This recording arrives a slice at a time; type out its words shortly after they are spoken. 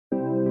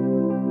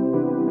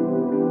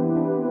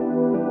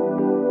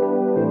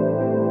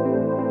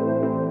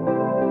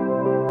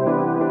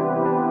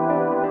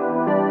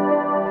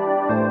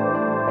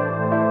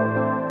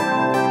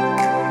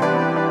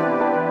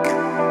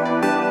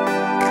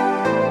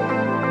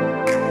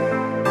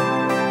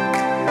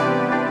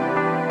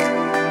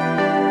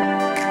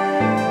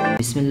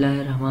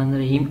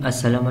Bismillahirrahmanirrahim.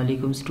 Assalamu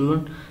alaikum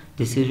student.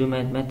 This is your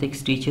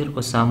mathematics teacher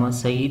Osama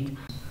Saeed.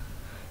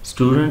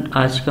 Student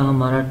आज का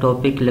हमारा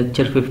topic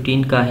lecture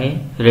 15 का है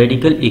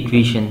रेडिकल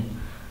इक्वेशन।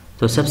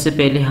 तो सबसे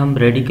पहले हम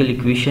रेडिकल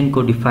इक्वेशन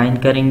को डिफाइन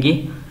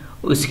करेंगे,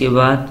 उसके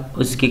बाद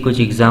उसके कुछ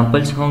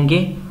एग्जांपल्स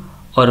होंगे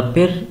और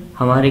फिर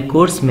हमारे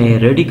कोर्स में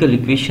रेडिकल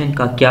इक्वेशन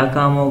का क्या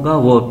काम होगा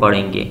वो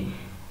पढ़ेंगे।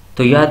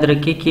 तो याद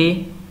रखें कि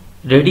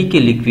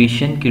रेडिकल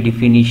इक्वेशन की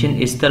डिफिनीशन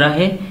इस तरह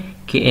है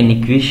कि an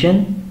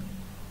equation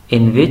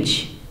in which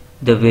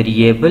the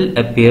variable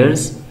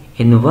appears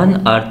in one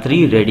or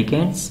three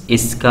radicands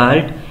is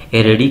called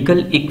a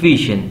radical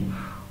equation।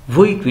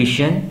 वो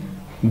इक्वेशन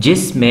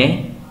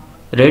जिसमें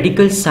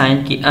रेडिकल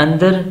साइन के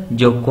अंदर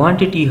जो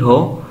क्वांटिटी हो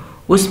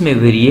उसमें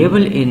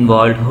वेरिएबल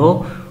इन्वॉल्व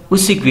हो,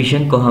 उस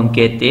इक्वेशन को हम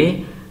कहते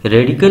हैं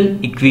रेडिकल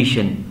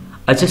इक्वेशन।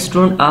 अच्छा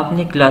स्टूडेंट,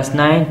 आपने क्लास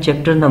 9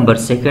 चैप्टर नंबर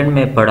 2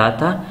 में पढ़ा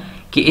था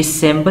कि इस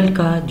सिंबल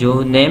का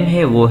जो नेम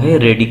है वो है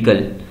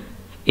रेडिकल।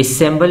 इस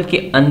सिंबल के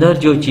अंदर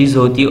जो चीज़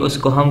होती है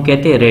उसको हम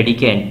कहते हैं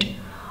रेडिकेंट,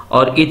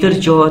 और इधर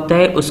जो होता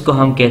है उसको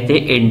हम कहते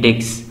हैं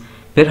इंडेक्स।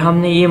 फिर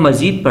हमने ये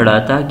मज़ीद पढ़ा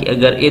था कि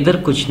अगर इधर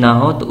कुछ ना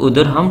हो तो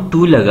उधर हम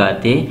 2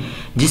 लगाते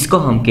जिसको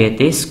हम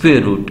कहते हैं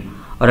स्क्वायर रूट,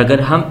 और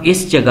अगर हम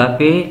इस जगह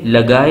पे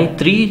लगाए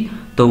 3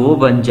 तो वो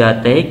बन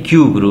जाता है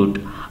क्यूब रूट।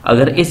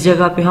 अगर इस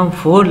जगह पे हम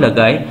 4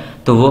 लगाए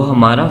तो वो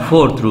हमारा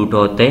 4th रूट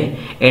होता है,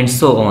 एंड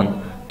सो ऑन।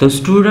 तो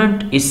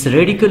स्टूडेंट, इस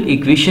रेडिकल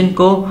इक्वेशन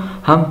को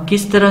हम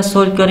किस तरह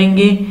सॉल्व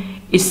करेंगे?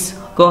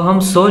 इसको हम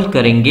सॉल्व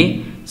करेंगे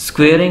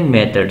स्क्वेयरिंग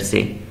मेथड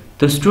से।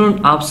 तो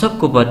स्टूडेंट, आप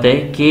सबको पता है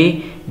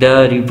कि the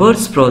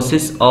reverse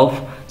process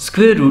of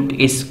square root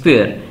is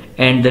square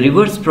and the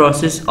reverse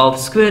process of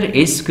square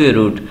is square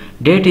root.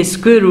 Date is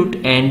square root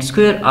and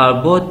square are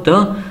both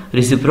the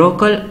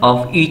reciprocal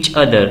of each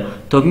other.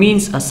 तो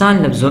means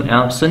आसान लफ्जों में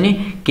आप सुने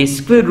कि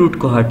square root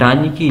को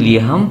हटाने के लिए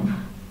हम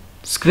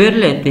स्क्वायर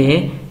लेते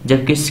हैं,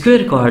 जबकि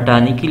स्क्वायर को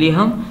हटाने के लिए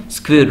हम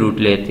स्क्वायर रूट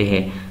लेते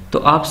हैं। तो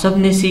आप सब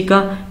ने सीखा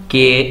कि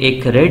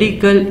एक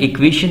रेडिकल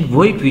इक्वेशन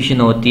वो इक्वेशन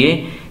होती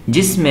है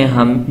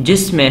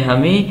जिसमें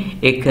हमें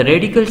एक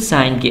रेडिकल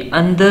साइन के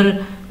अंदर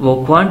वो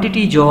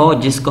क्वांटिटी जो हो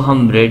जिसको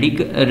हम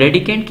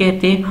रेडिकेंट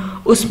कहते हैं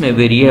उसमें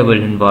वेरिएबल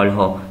इन्वॉल्व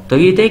हो। तो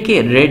ये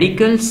देखिए,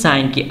 रेडिकल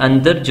साइन के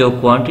अंदर जो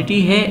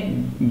क्वांटिटी है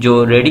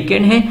जो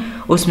रेडिकेंट है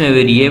उसमें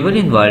वेरिएबल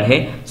इन्वॉल्व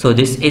है, so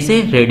this is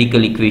a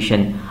radical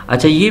equation.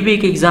 अच्छा, ये भी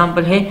एक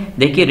एग्जांपल है।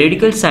 देखिए,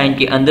 रेडिकल साइन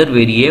के अंदर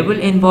वेरिएबल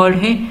इन्वॉल्व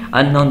है,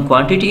 अननोन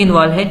क्वांटिटी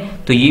इन्वॉल्व है,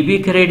 तो ये भी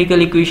एक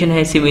रेडिकल इक्वेशन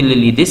है।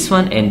 Similarly this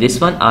one and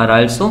this one are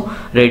also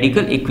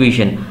radical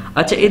equation.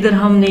 अच्छा, इधर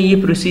हमने ये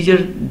प्रोसीजर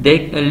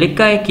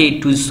लिखा है कि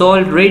to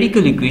solve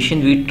radical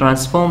equation we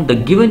transform the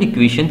given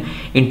equation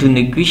into an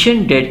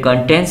equation that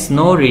contains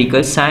no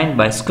radical sign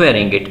bye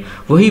squaring it.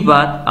 वही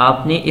बात,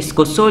 आपने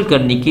इसको सॉल्व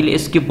करने के लिए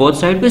इसके बोथ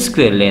साइड पे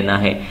स्क्वायर लेना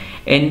है।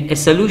 And a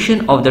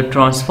solution of the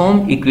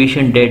transformed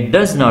equation that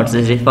does not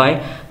satisfy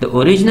the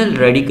original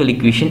radical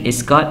equation is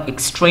called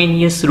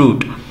extraneous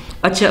root।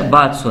 अच्छा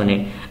बात सुने,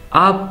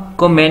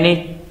 आपको मैंने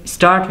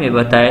स्टार्ट में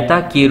बताया था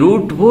कि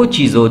रूट वो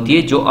चीज़ होती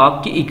है जो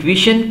आपकी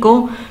इक्वेशन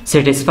को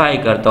सेटिस्फाई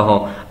करता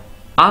हो।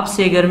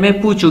 आपसे अगर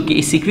मैं पूछूं कि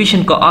इस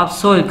इक्वेशन को आप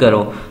सॉल्व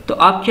करो तो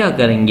आप क्या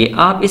करेंगे?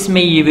 आप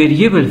इसमें ये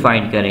वेरिएबल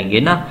फाइंड करेंगे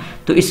ना।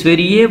 तो इस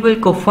वेरिएबल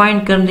को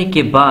फाइंड करने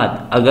के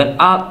बाद अगर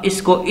आप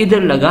इसको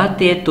इधर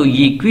लगाते हैं तो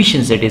ये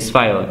इक्वेशन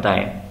सेटिस्फाई होता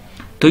है।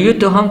 तो ये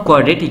तो हम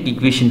क्वाड्रेटिक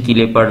इक्वेशन के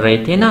लिए पढ़ रहे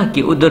थे ना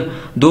कि उधर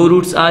 2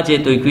 रूट्स आ जाए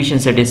तो इक्वेशन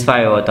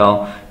सेटिस्फाई होता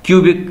हो,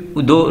 क्यूबिक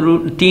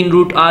 3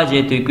 रूट आ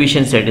जाए तो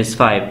equation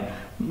satisfy,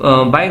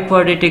 by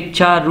quadratic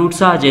 4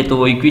 roots आ जाए तो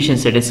वो इक्वेशन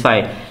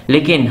सेटिस्फाई।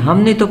 लेकिन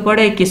हमने तो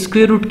पढ़ा है कि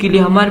स्क्वायर रूट के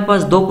लिए हमारे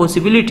पास 2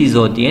 पॉसिबिलिटीज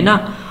होती है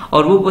ना,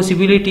 और वो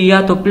पॉसिबिलिटी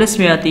या तो प्लस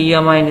में आती है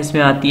या माइनस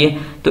में आती है।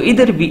 तो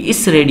इधर भी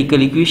इस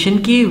रेडिकल इक्वेशन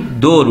की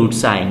 2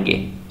 रूट्स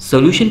आएंगे।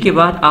 सॉल्यूशन के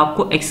बाद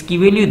आपको x की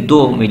वैल्यू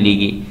 2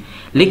 मिलेगी,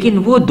 लेकिन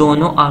वो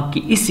दोनों आपकी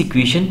इस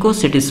इक्वेशन को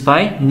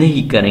सेटिस्फाई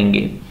नहीं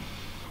करेंगे।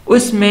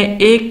 उसमें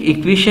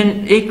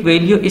एक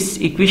वैल्यू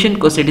इस इक्वेशन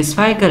को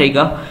सेटिस्फाई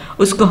करेगा,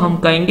 उसको हम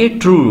कहेंगे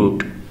ट्रू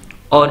रूट,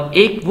 और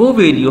एक वो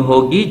वैल्यू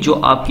होगी जो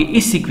आपकी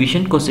इस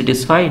इक्वेशन को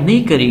सेटिस्फाई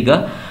नहीं करेगा,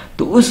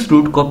 तो उस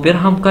रूट को फिर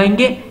हम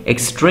कहेंगे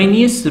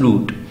एक्सट्रेनियस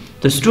रूट।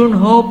 तो स्टूडेंट,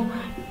 होप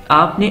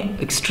आपने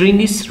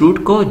एक्सट्रेनियस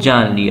रूट को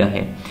जान लिया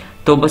है।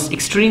 तो बस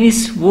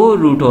एक्सट्रेनियस वो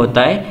रूट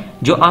होता है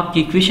जो आपकी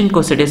इक्वेशन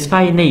को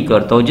सेटिस्फाई नहीं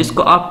करता हो,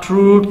 जिसको आप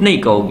ट्रू रूट नहीं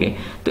कहोगे।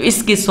 तो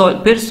इसके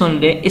फिर सुन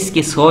ले,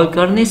 इसके सॉल्व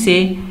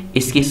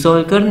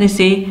करने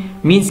से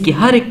मीन्स कि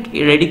हर एक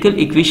रेडिकल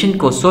इक्वेशन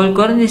को सॉल्व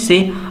करने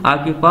से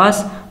आपके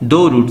पास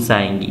 2 रूट्स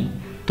आएंगी।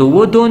 तो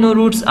वो दोनों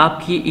रूट्स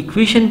आपकी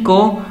इक्वेशन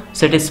को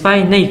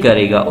सेटिस्फाई नहीं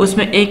करेगा,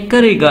 उसमें एक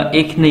करेगा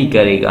एक नहीं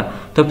करेगा।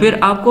 तो फिर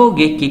आप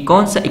कहोगे कि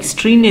कौन सा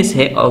एक्सट्रीनियस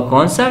है और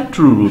कौन सा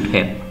ट्रू रूट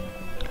है।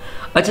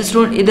 अच्छा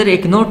स्टूडेंट, इधर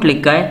एक नोट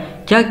लिखा है,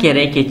 क्या कह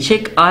रहे हैं कि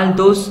check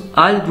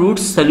all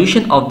roots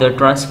solution of the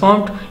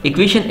transformed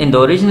equation in the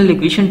original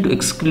equation two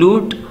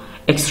exclude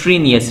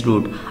extraneous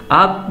root.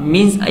 आप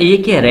मीन्स ये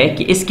कह रहे हैं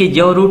कि इसके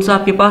जो रूट्स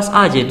आपके पास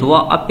आ जाए तो वो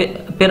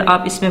फिर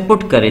आप इसमें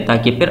पुट करें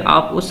ताकि फिर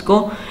आप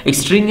उसको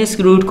एक्सट्रीनियस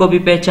रूट को भी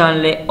पहचान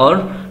लें और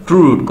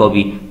ट्रू रूट को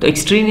भी। तो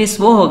एक्सट्रीनियस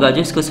वो होगा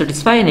जो इसको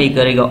सेटिस्फाई नहीं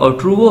करेगा और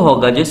ट्रू वो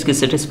होगा जो इसके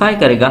सेटिस्फाई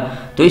करेगा।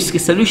 तो इसके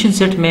सोल्यूशन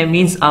सेट में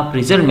मींस आप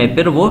रिजल्ट में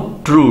फिर वो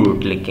ट्रू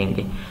रूट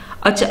लिखेंगे।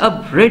 अच्छा,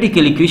 अब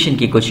रेडिकल इक्वेशन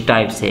की कुछ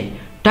टाइप्स है।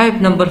 टाइप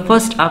नंबर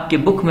फर्स्ट आपके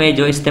बुक में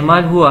जो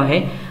इस्तेमाल हुआ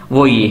है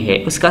वो ये है,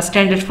 उसका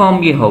स्टैंडर्ड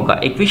फॉर्म ये होगा,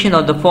 equation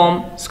of the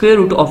form square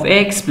root of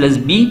ax plus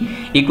b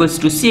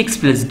equals to cx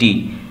plus d।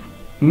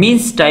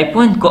 Means type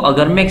 1 को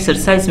अगर मैं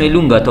एक्सरसाइज में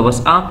लूंगा तो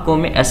बस आपको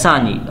मैं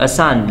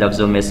आसान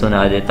लफ्ज़ों में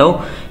सुना देता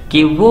हूँ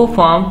कि वो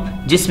फॉर्म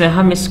जिसमें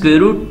हमें स्क्वायर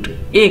रूट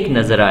 1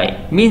 नज़र आए,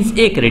 मीन्स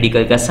एक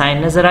रेडिकल का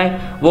साइन नज़र आए,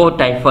 वो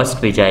टाइप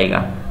फर्स्ट पे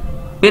जाएगा।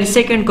 फिर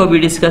सेकंड को भी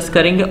डिस्कस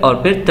करेंगे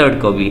और फिर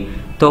थर्ड को भी।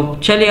 तो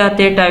चले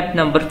आते हैं टाइप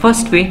नंबर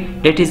फर्स्ट पे,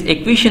 date is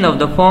equation of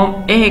the form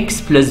ax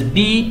plus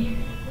b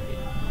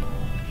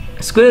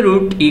square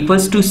root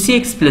equals to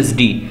cx plus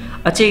d।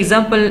 अच्छा,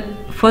 एग्जाम्पल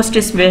फर्स्ट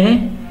इसमें है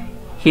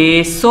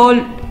कि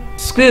solve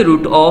square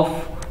root of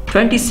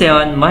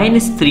 27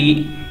 minus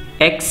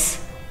 3x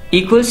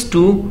equals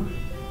to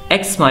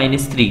x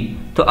minus 3।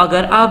 तो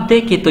अगर आप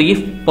देखें तो ये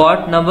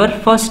part number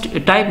first,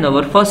 type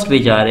number first पे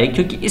जा रहे हैं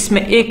क्योंकि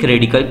इसमें एक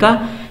रेडिकल का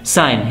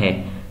साइन है।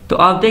 तो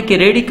आप देखिए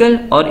रेडिकल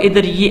और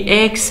इधर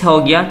ये x हो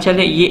गया,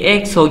 चले ये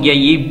x हो गया,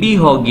 ये b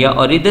हो गया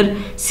और इधर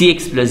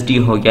cx प्लस d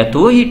हो गया, तो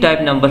वही टाइप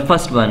नंबर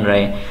फर्स्ट बन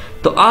रहे हैं।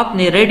 तो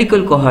आपने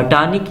रेडिकल को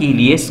हटाने के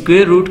लिए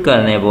स्क्वायर रूट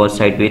करना है बोथ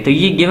साइड पे। तो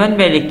ये गिवन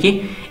में लिख के,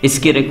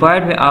 इसके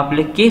रिक्वायर्ड में आप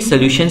लिख के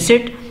सोल्यूशन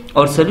सेट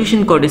और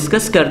सोल्यूशन को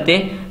डिस्कस करते,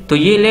 तो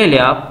ये ले ले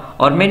आप।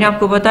 और मैंने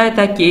आपको बताया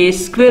था कि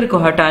स्क्वायर को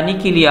हटाने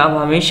के लिए आप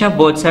हमेशा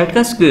बोथ साइड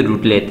का स्क्वायर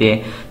रूट लेते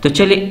हैं। तो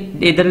चले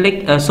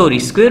इधर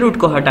स्क्वायर रूट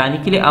को हटाने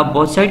के लिए आप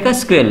बोथ साइड का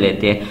स्क्वायर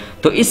लेते हैं।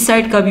 तो इस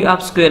साइड का भी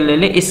आप स्क्वायर ले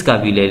ले, इसका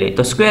भी ले ले।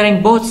 तो स्क्वायरिंग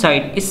बोथ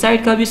साइड, इस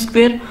साइड का भी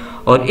स्क्वायर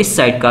और इस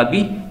साइड का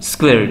भी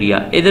स्क्वायर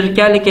लिया। इधर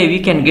क्या लिखे, we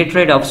can get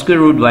rid of square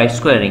root bye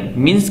squaring,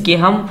 means कि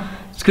हम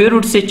स्क्वायर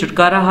रूट से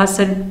छुटकारा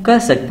हासिल कर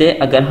सकते हैं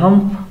अगर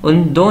हम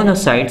उन दोनों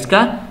साइड्स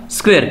का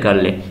स्क्वायर कर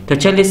ले। तो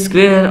चलिए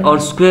स्क्वायर और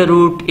स्क्वायर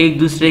रूट एक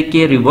दूसरे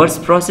के रिवर्स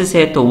प्रोसेस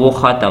है, तो वो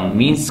ख़त्म,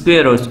 मीन्स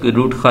स्क्वायर और स्क्वायर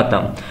रूट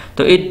ख़त्म।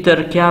 तो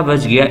इधर क्या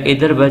बच गया,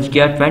 इधर बच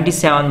गया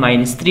 27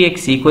 माइनस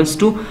 3x इक्वल्स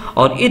टू,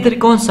 और इधर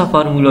कौन सा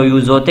फार्मूला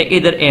यूज होता है,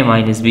 इधर a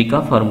माइनस बी का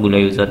फार्मूला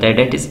यूज होता है,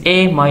 date is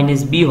a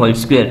minus B whole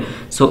square.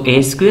 So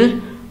a square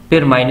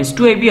फिर माइनस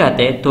 2a भी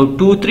आता है, तो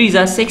 2 3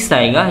 जा 6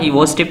 आएगा, ये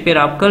वो स्टेप फिर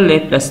आप कर ले,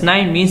 प्लस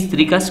 9 मीन्स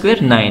 3 का स्क्वायर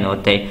 9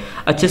 होता है।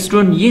 अच्छा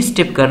स्टूडेंट, ये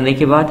स्टेप करने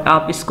के बाद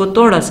आप इसको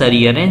थोड़ा सा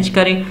रीअरेंज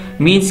करें,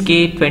 मीन्स कि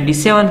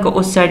 27 को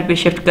उस साइड पे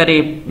शिफ्ट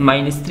करें,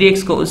 माइनस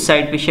 3x को उस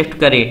साइड पे शिफ्ट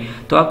करें,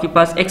 तो आपके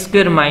पास x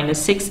square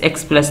minus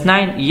 6x plus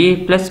 9, ये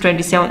प्लस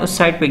 27 उस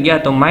साइड पे गया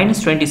तो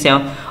माइनस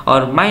 27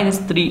 और माइनस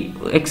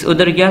 3x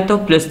उधर गया तो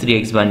प्लस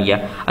 3x बन गया।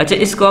 अच्छा,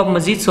 इसको आप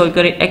मजीद सोल्व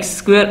करें, x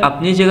स्क्वायर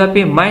अपनी जगह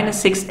पे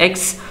माइनस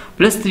 6x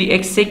प्लस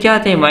 3x से क्या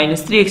आता है,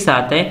 माइनस 3x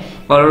आता है,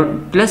 और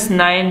प्लस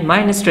 9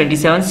 माइनस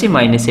 27 से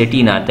माइनस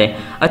 18 आता है।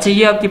 अच्छा,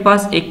 ये आपके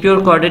पास एक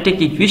प्योर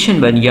क्वाड्रेटिक इक्वेशन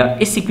बन गया।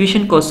 इस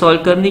इक्वेशन को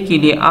सॉल्व करने के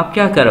लिए आप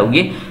क्या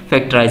करोगे,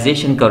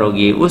 फैक्टराइजेशन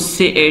करोगे,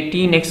 उससे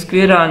 18x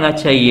स्क्वायर आना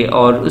चाहिए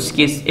और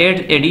उसके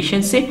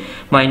एडिशन से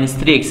माइनस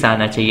 3x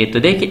आना चाहिए। तो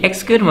देखिए x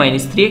square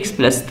minus 3x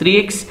plus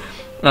 3x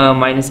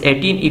minus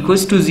 18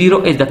 equals to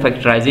 0 is the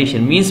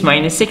factorisation, means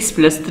minus 6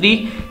 plus 3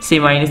 से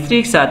माइनस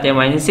 3x आते हैं,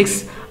 minus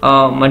 6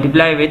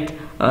 multiply with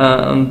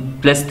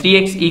plus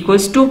 3x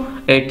equals to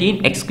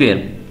 18x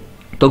square.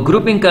 तो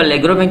ग्रुपिंग कर ले,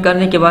 ग्रुपिंग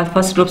करने के बाद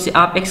फर्स्ट ग्रुप से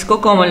आप x को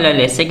कॉमन ले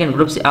ले, सेकंड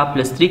ग्रुप से आप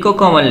प्लस 3 को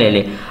कॉमन ले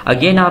ले,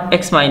 अगेन आप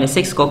x माइनस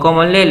 6 को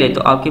कॉमन ले ले,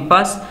 तो आपके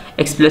पास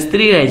x प्लस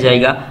 3 रह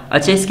जाएगा।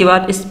 अच्छा, इसके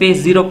बाद इस पे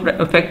जीरो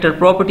फैक्टर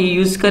प्रॉपर्टी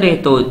यूज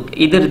करें, तो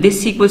इधर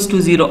दिस इक्वल्स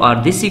टू 0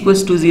 और दिस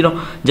इक्वल्स टू 0।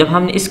 जब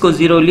हमने इसको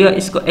 0 लिया,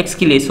 इसको x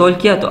के लिए सोल्व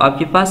किया, तो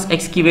आपके पास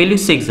x की वैल्यू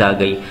 6 आ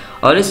गई,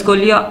 और इसको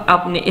लिया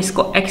आपने,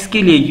 इसको x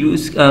के लिए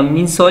यूज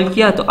मीन सोल्व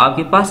किया, तो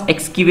आपके पास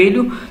x की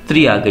वैल्यू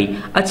 3 आ गई।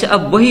 अच्छा,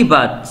 अब वही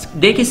बात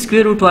देखिए,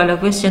 स्क्वायर रूट वाला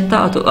क्वेश्चन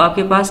था, तो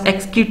आपके पास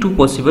x की 2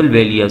 पॉसिबल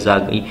वैल्यूज आ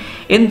गई।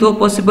 इन 2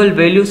 पॉसिबल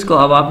वैल्यूज को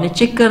अब आपने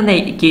चेक करना है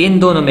कि इन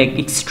दोनों में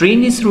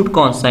एक्सट्रीनियस रूट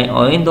कौन सा है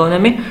और इन दोनों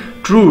में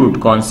ट्रू रूट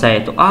कौन सा है।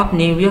 तो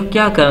आपने यह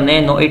क्या करना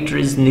है, no it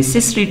is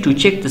necessary to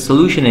check the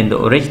solution in the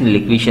original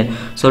equation.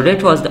 So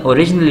that was the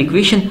original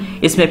equation.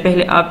 इसमें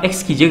पहले आप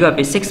x की जगह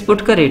पे 6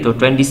 पुट करें, तो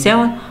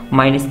 27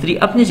 माइनस 3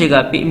 अपनी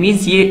जगह पे,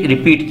 मीन्स ये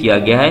रिपीट किया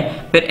गया है,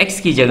 फिर x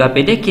की जगह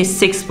पे देखिए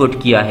 6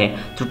 पुट किया है,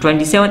 तो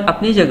 27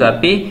 अपनी जगह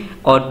पे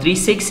और 3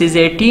 6 इज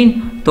 18,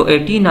 तो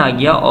 18 आ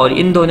गया, और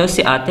इन दोनों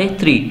से आता है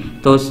 3,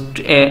 तो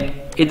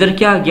इधर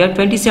क्या आ गया,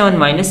 27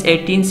 माइनस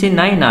 18 से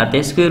 9 आता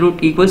है, स्क्वायर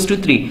रूट इक्वल्स टू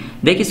 3।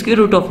 देखिए square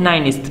root of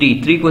 9 is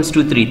 3 equals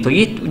to 3, तो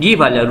ये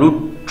वाला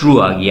रूट ट्रू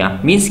आ गया,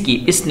 मीन्स कि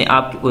इसने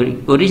आपकी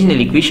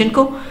ओरिजिनल इक्वेशन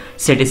को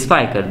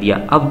सेटिस्फाई कर दिया।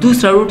 अब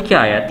दूसरा रूट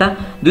क्या आया था,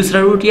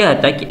 दूसरा रूट यह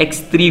आता कि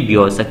x3 भी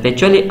हो सकता है।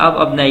 चलिए अब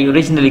अपना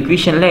ओरिजिनल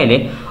इक्वेशन ले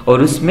ले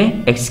और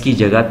उसमें x की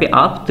जगह पे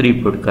आप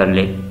 3 पुट कर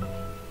ले,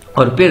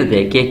 और फिर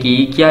देखें कि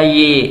क्या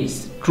ये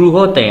ट्रू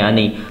होता है या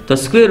नहीं। तो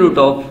square root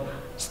of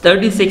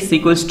 36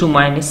 equals to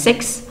minus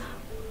 6,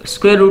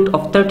 square root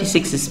of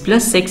 36 is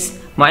plus 6,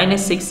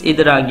 minus 6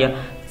 इधर आ गया,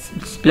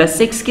 प्लस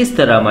 6 किस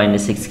तरह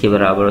माइनस 6 के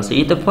बराबर हो,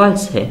 ये तो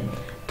फॉल्स है।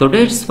 तो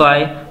डेट्स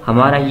वाई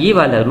हमारा ये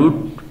वाला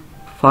रूट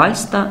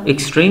फॉल्स था,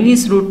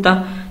 एक्सट्रेनियस रूट था,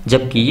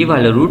 जबकि ये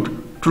वाला रूट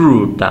ट्रू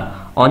रूट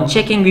था। On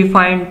checking we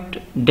find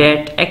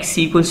that x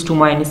equals to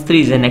 -3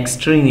 is an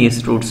extraneous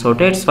root, so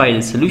that's why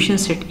the solution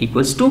set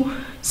equals to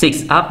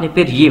 6। आपने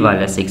फिर ये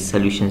वाला 6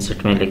 solution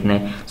set में लिखना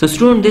है। So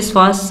student, this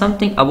was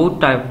something about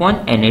type 1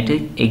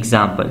 analytic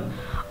example।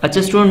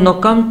 अच्छा student, now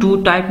come to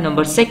type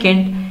number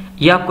 2।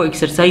 ये आपको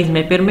एक्सरसाइज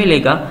में फिर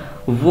मिलेगा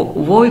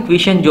वो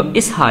इक्वेशन जो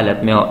इस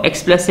हालत में हो,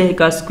 x प्लस a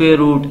का square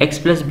root, x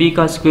plus b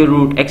का square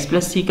root, x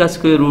plus c का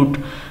स्क्वायर रूट।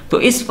 तो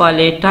इस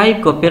वाले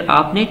टाइप को फिर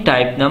आपने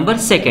टाइप नंबर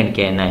 2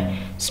 कहना है।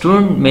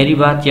 स्टूडेंट मेरी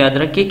बात याद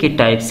रखें कि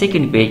टाइप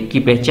 2 की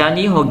पहचान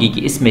ये होगी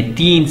कि इसमें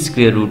 3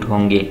 स्क्वायर रूट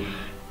होंगे।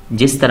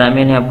 जिस तरह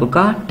मैंने आपको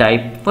कहा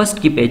टाइप 1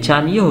 की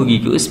पहचान ये होगी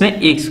कि उसमें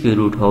 1 स्क्वायर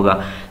रूट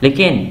होगा,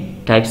 लेकिन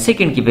टाइप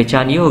 2 की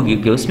पहचान ये होगी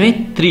कि उसमें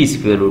 3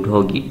 स्क्वायर रूट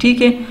होगी।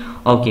 ठीक है,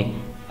 ओके।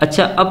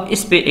 अच्छा, अब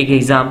इस पे एक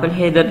एग्जांपल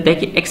है, इधर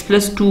देखिए x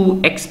plus 2,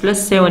 x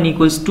plus 7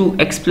 equals to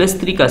x plus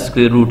 3 का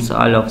square root,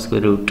 all of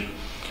square root.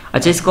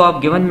 अच्छा, इसको आप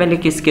गिवन में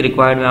लिख के इसके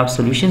रिक्वायर्ड में आप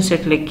सोल्यूशन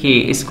सेट लिख के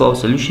इसको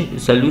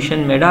सोल्यूशन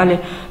में डालें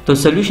तो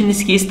सोल्यूशन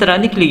इसकी इस तरह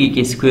निकलेगी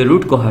कि स्क्वायर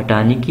रूट को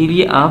हटाने के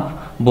लिए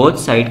आप बोथ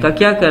साइड का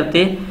क्या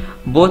करते,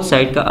 बोथ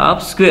साइड का आप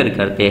स्क्वायर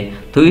करते।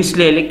 तो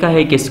इसलिए लिखा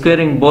है कि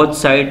squaring both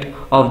side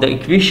of the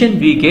equation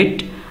we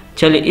get.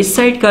 चले इस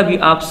साइड का भी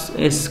आप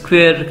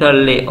स्क्वायर कर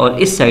ले और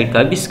इस साइड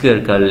का भी स्क्वायर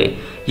कर ले।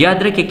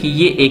 याद रखें कि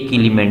ये एक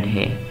एलिमेंट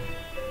है,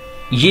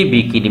 ये भी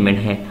एक एलिमेंट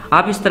है।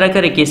 आप इस तरह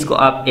करें कि इसको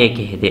आप a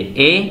कह दे,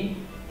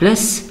 a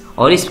प्लस,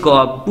 और इसको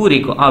आप पूरे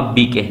को आप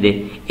b कह दे,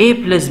 a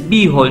plus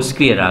b whole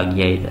square आ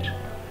गया इधर,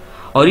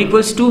 और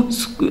equals to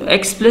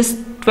x plus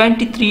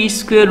 23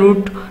 square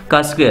root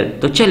का स्क्वायर।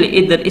 तो चले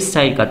इधर इस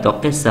साइड का तो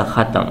किस्सा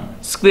खत्म,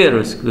 स्क्वायर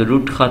और स्क्वायर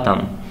रूट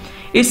खत्म।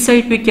 इस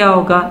साइड पे क्या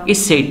होगा,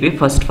 इस साइड पे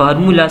फर्स्ट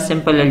फार्मूला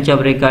सिंपल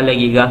अलजेब्रा का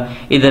लगेगा।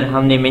 इधर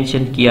हमने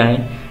मेंशन किया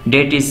है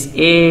date is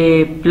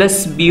a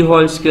plus b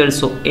whole square,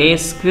 so a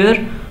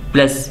square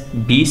plus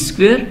b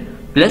square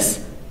plus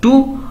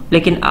 2।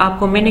 लेकिन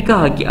आपको मैंने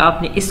कहा कि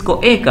आपने इसको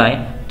a का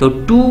है तो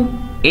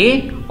 2a,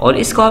 और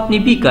इसको आपने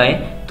b का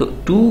है तो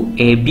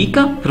 2ab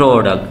का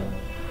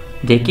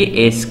प्रोडक्ट।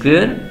 देखिए a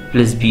square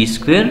plus b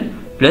square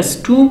plus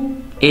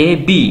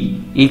 2ab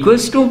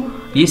equals to,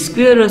 ये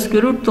स्क्वायर और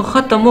स्क्वायर रूट तो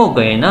खत्म हो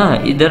गए ना।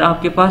 इधर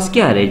आपके पास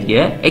क्या रह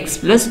गया है, x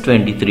प्लस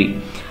 23।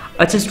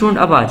 अच्छा स्टूडेंट,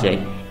 अब आ जाए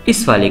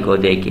इस वाले को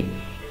देखे,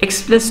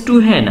 x प्लस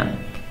 2 है ना,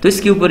 तो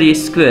इसके ऊपर ये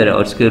स्क्वायर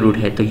और स्क्वायर रूट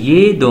है, तो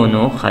ये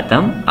दोनों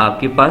खत्म।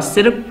 आपके पास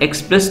सिर्फ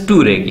x प्लस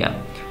 2 रह गया,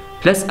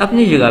 प्लस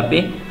अपनी जगह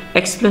पे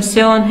x प्लस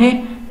 7 है,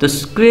 तो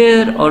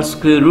स्क्वायर और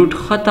स्क्वायर रूट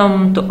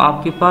खत्म, तो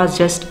आपके पास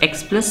जस्ट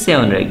x प्लस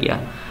 7 रह गया।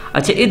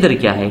 अच्छा, इधर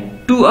क्या है,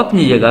 2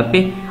 अपनी जगह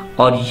पे,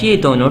 और ये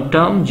दोनों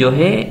टर्म जो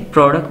है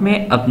प्रोडक्ट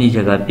में अपनी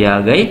जगह पे आ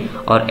गए,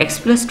 और x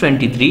प्लस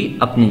 23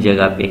 अपनी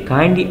जगह पे।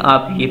 काइंडली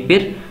आप ये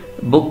फिर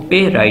बुक पे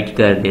राइट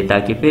कर दे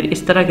ताकि फिर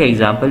इस तरह का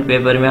एग्जाम्पल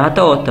पेपर में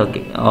आता हो तो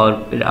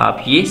और फिर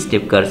आप ये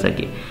स्टेप कर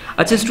सके।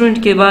 अच्छा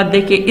स्टूडेंट, के बाद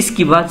देखिए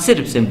इसकी बात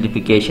सिर्फ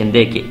सिंप्लीफिकेशन।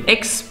 देखिए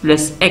x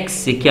प्लस x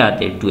से क्या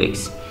आता है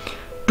 2x,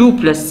 2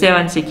 प्लस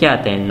 7 से क्या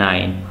आता है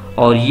 9,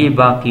 और ये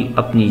बाकी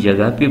अपनी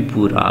जगह पे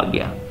पूरा आ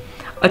गया।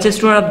 अच्छा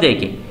स्टूडेंट, अब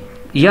देखिए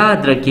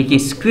याद रखिए कि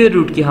स्क्वायर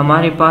रूट की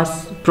हमारे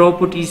पास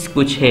प्रॉपर्टीज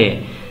कुछ है।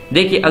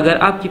 देखिए अगर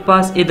आपके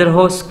पास इधर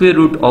हो स्क्वायर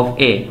रूट ऑफ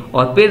a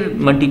और फिर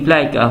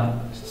मल्टीप्लाई का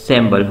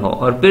सिंबल हो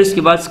और फिर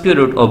उसके बाद स्क्वायर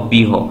रूट ऑफ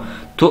b हो,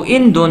 तो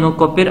इन दोनों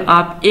को फिर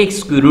आप एक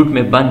स्क्वायर रूट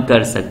में बंद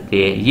कर सकते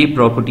हैं। ये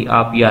प्रॉपर्टी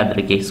आप याद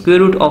रखिए, square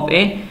root of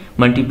a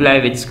multiply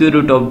with square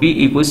root of b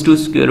equals to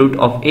square root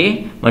of a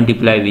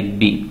multiply with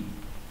b।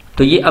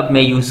 तो ये अब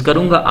मैं यूज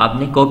करूंगा,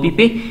 आपने कॉपी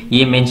पे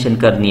ये मेंशन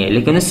करनी है।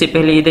 लेकिन उससे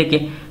पहले ये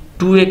देखिए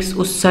 2x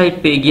उस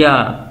साइड पे गया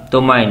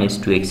तो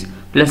 -2x,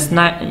 प्लस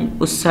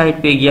 9 उस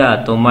साइड पे गया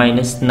तो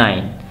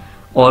 -9,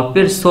 और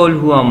फिर सोल्व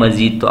हुआ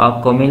मजीद तो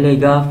आपको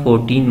मिलेगा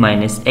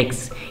 14 -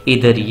 x।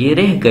 इधर ये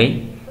रह गई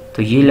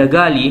तो ये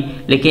लगा ली,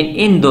 लेकिन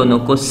इन दोनों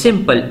को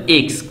सिंपल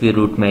एक स्क्वायर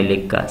रूट में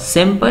लिखा,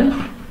 सिंपल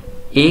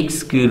एक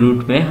स्क्वायर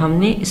रूट में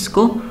हमने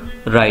इसको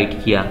राइट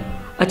किया।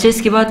 अच्छा,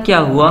 इसके बाद क्या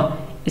हुआ,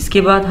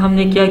 इसके बाद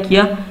हमने क्या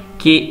किया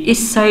कि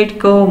इस साइड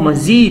को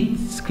मजीद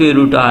स्क्वायर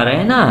रूट आ रहा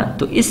है ना,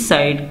 तो इस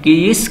साइड के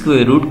ये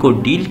स्क्वायर रूट को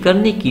डील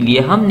करने के लिए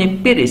हमने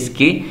फिर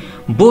इसके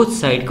बोथ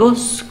साइड को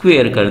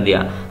स्क्वायर कर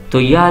दिया। तो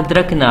याद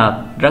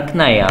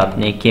रखना है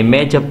आपने कि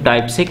मैं जब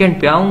टाइप 2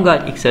 पे आऊँगा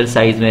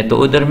एक्सरसाइज में तो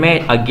उधर मैं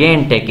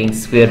अगेन टेकिंग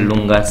स्क्वायर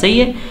लूँगा, सही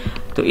है।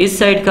 तो इस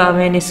साइड का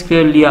मैंने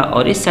स्क्वायर लिया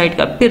और इस साइड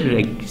का फिर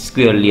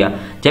स्क्वायर लिया।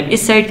 जब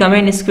इस साइड का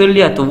मैंने स्क्वायर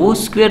लिया तो वो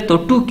स्क्वायर तो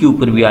 2 के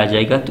ऊपर भी आ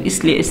जाएगा, तो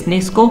इसलिए इसने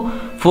इसको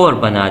 4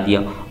 बना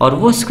दिया, और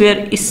वो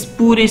स्क्वायर इस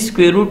पूरे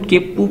स्क्वायर रूट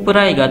के ऊपर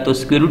आएगा तो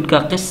स्क्वायर रूट का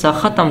किस्सा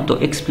ख़त्म, तो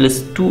x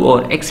प्लस 2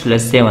 और x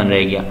प्लस 7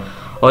 रह गया,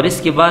 और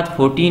इसके बाद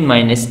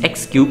 14 -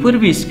 x के ऊपर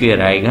भी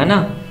स्क्वायर आएगा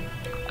ना।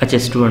 अच्छा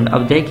स्टूडेंट,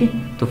 अब देखें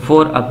तो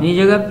 4 अपनी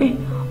जगह पे,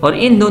 और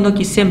इन दोनों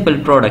की सिंपल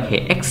प्रोडक्ट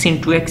है x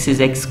into x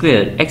is x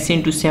square, x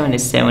into 7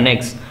 is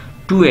 7x,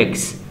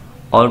 2x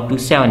और 2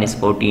 7 इज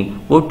 14।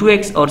 वो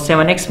 2x और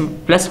 7x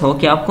प्लस हो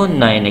के आपको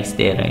 9x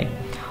दे रहे हैं,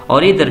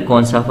 और इधर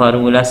कौन सा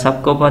फार्मूला,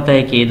 सबको पता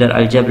है कि इधर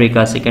अलजेब्रे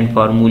का सेकंड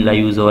फार्मूला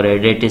यूज हो रहा है,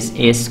 date is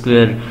a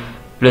square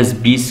plus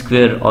B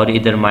square, और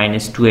इधर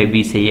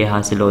 -2ab से ये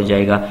हासिल हो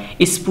जाएगा।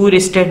 इस पूरे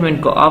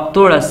स्टेटमेंट को आप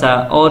थोड़ा सा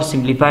और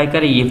सिंप्लीफाई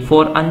करें, ये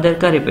 4 अंदर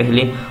करें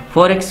पहले,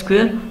 4x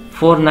square,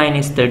 4 9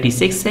 is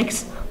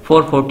 36x,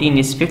 4 14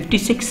 is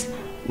 56,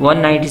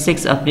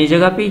 196 अपनी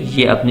जगह पे,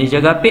 ये अपनी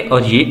जगह पे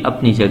और ये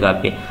अपनी जगह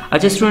पे।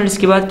 अच्छा स्टूडेंट,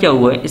 इसके बाद क्या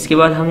हुआ है, इसके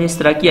बाद हमने इस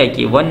तरह किया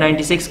कि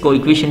 196 को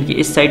इक्वेशन की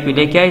इस साइड पे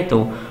लेके आए तो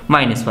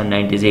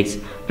 -196,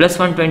 प्लस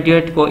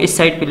 128 को इस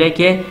साइड पे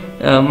लेके आए,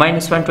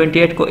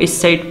 -128 को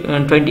इस साइड,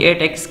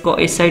 28x को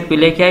इस साइड पे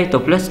लेके आए तो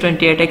प्लस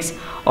 28x,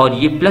 और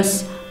ये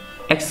प्लस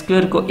x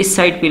स्क्वायर को इस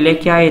साइड पे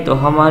लेके आए तो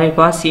हमारे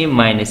पास ये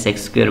 -x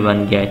स्क्वायर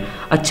बन गया है।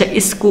 अच्छा,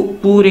 इसको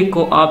पूरे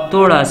को आप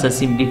थोड़ा सा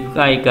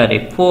सिंप्लीफाई करें,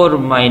 4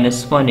 -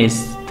 1 इज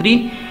 3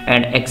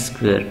 एंड x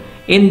स्क्वायर,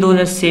 इन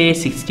दोनों से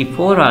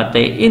 64 आता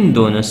है, इन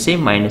दोनों से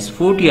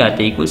 -40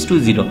 आता है, equals to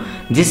 0।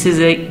 This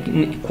is a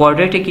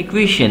quadratic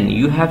equation,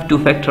 you have to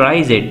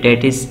factorise it,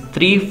 that is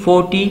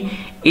 340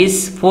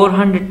 is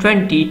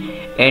 420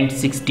 and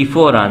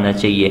 64 आना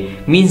चाहिए,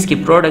 मीन्स कि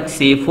प्रोडक्ट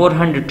से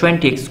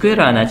 420 x स्क्वायर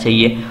आना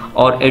चाहिए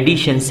और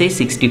एडिशन से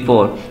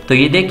 64। तो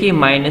ये देखिए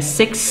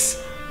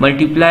 -6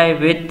 multiply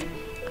with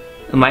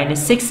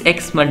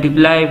 -6x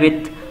multiply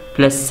with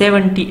plus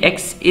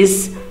 70x is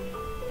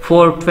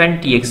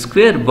 420 x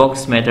square,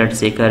 box method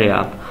से करें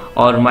आप,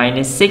 और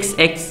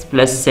 -6x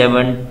प्लस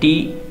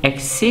 70x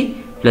से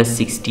प्लस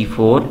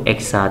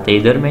 64x आते,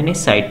 इधर मैंने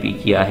साइड पे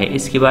किया है।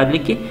 इसके बाद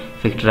लिखिए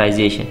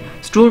फैक्टराइजेशन।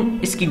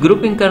 स्टूडेंट, इसकी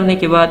ग्रुपिंग करने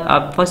के बाद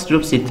आप फर्स्ट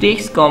ग्रुप से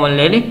 3x कॉमन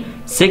ले लें,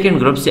 सेकेंड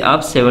ग्रुप से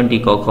आप 70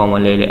 को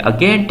कॉमन ले लें,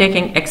 again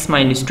taking x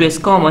 - 2s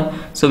common,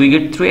 so we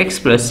get 3x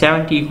plus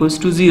 70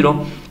 equals to 0।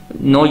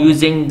 Now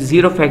using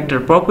zero factor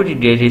property,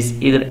 that is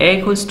either a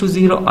equals to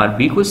 0 or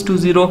b equals to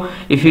 0.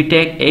 If we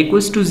take a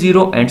equals to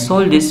 0 and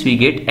solve this, we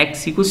get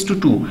x equals to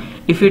 2.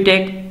 If we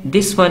take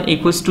this one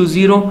equals to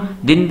 0,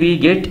 then we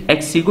get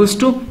x equals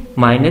to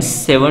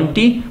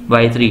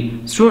 -70/3।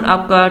 Student,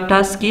 आपका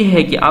task ये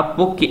है कि आप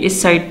book के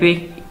इस side पे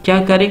क्या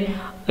करें,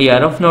 या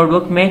रफ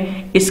नोटबुक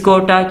में इस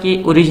कोटा की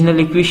ओरिजिनल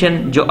इक्वेशन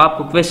जो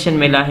आपको क्वेश्चन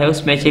मिला है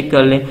उसमें चेक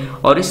कर लें,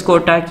 और इस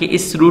कोटा की,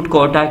 इस रूट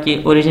कोटा की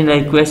ओरिजिनल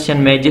इक्वेशन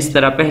में जिस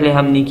तरह पहले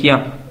हमने किया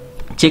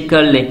चेक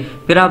कर लें।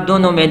 फिर आप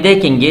दोनों में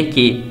देखेंगे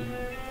कि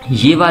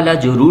ये वाला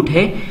जो रूट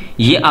है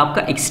ये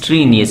आपका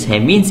एक्सट्रीनियस है,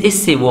 मींस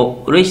इससे वो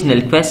ओरिजिनल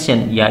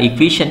क्वेश्चन या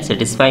इक्वेशन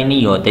सेटिस्फाई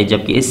नहीं होते,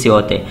 जबकि इससे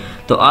होते।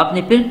 तो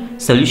आपने फिर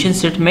सोल्यूशन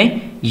सेट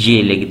में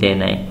ये लिख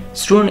देना है।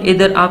 स्टूडेंट,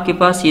 इधर आपके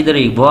पास इधर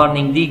एक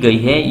वार्निंग दी गई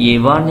है, ये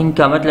वार्निंग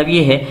का मतलब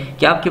ये है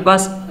कि आपके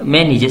पास,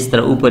 मैंने जिस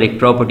तरह ऊपर एक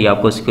प्रॉपर्टी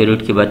आपको स्क्वायर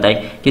रूट की बताई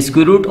कि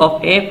square root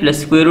of a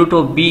plus square root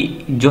of b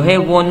जो है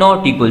वो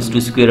not equals to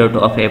square root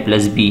of a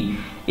plus b।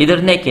 इधर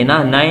देखें ना,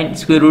 9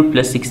 square root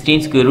plus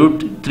 16 square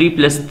root 3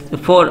 plus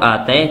 4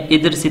 आता है,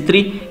 इधर से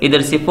 3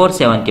 इधर से 4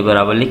 7 के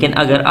बराबर। लेकिन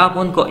अगर आप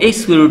उनको एक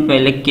स्क्वायर रूट में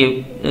लिख के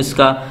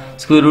उसका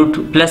स्क्वायर रूट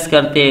प्लस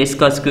करते हैं,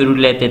 इसका स्क्वायर रूट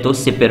लेते हैं तो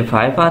उससे फिर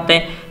 5 आता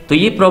है। तो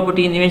ये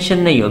प्रॉपर्टी इन्वेंशन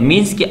नहीं हो,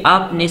 मींस कि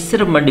आपने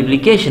सिर्फ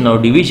मल्टीप्लिकेशन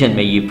और डिवीजन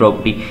में ये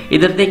प्रॉपर्टी,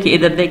 इधर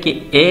देखिए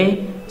a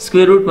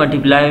square root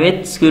multiply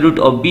with square root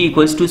of b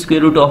equals to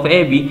square root of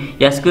a b,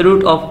 या square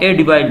root of a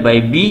divide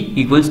by b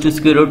equals to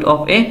square root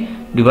of a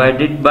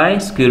divided by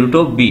square root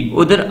of b,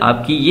 उधर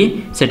आपकी ये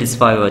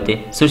satisfy होते।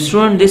 So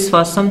student, this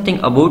was something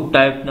about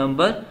type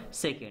number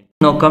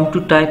second. Now come to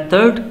type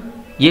third.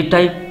 ये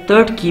type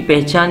third की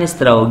पहचान इस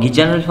तरह होगी,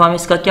 जनरल फॉर्म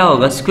इसका क्या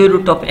होगा, square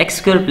root of x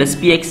square plus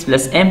px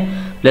plus m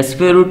plus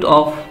square root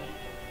of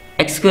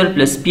x square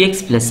plus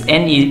px plus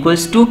n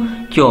equals to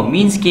क्यों,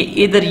 मीन्स कि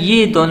इधर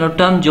ये दोनों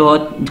टर्म जो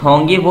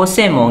होंगे वो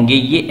सेम होंगे,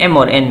 ये m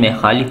और n में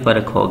खाली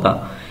फर्क होगा,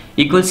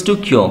 इक्वल्स टू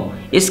क्यों।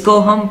 इसको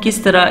हम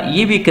किस तरह,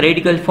 ये भी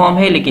क्रिटिकल फॉर्म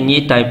है लेकिन ये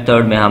टाइप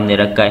थर्ड में हमने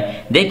रखा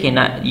है। देखिए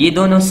ना, ये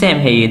दोनों सेम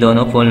है, ये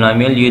दोनों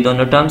पॉलिनोमियल, ये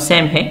दोनों टर्म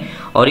सेम है,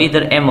 और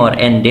इधर m और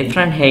n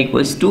डिफरेंट है,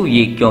 इक्वल्स टू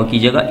ये क्यों की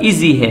जगह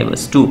इजी है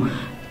बस 2।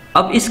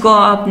 अब इसको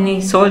आपने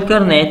सॉल्व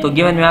करना है तो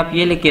गिवन में आप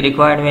ये लिख के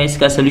रिक्वायर्ड में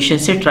इसका सोल्यूशन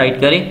सेट राइट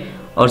करें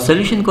और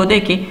सोल्यूशन को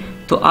देखें।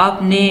 तो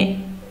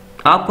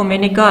आपको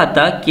मैंने कहा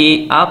था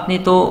कि आपने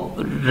तो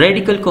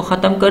रेडिकल को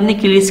ख़त्म करने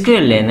के लिए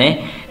स्क्वायर लेना है,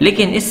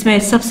 लेकिन इसमें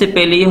सबसे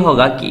पहले ये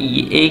होगा कि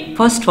ये एक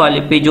फर्स्ट वाले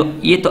पे जो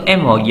ये तो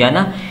m हो गया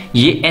ना,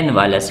 ये n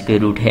वाला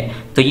स्क्वायर रूट है,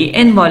 तो ये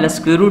n वाला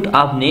स्क्वायर रूट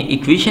आपने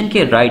इक्वेशन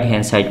के राइट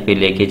हैंड साइड पे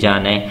लेके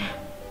जाना है।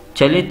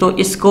 चले तो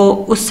इसको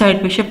उस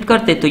साइड पे शिफ्ट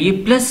करते, तो ये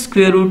plus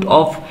square root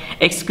of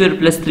x square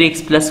plus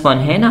 3x plus 1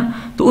 है ना,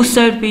 तो उस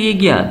साइड पे ये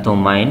गया तो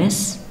minus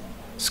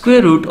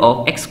square root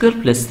of x square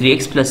plus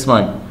 3x plus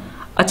 1।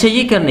 अच्छा,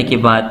 ये करने के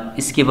बाद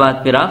इसके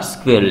बाद फिर आप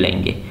स्क्वायर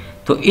लेंगे,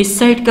 तो इस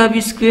साइड का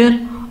भी स्क्वायर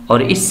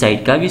और इस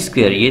साइड का भी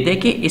स्क्वायर। ये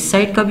देखिए, इस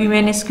साइड का भी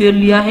मैंने स्क्वायर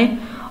लिया है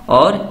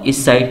और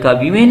इस साइड का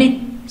भी मैंने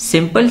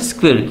सिंपल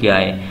स्क्वायर किया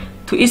है।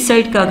 तो इस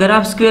साइड का अगर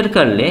आप स्क्वायर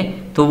कर ले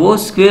तो वो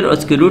स्क्वायर और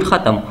स्क्वायर रूट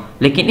खत्म,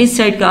 लेकिन इस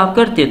साइड का आप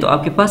करते तो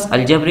आपके पास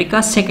अलजेब्रे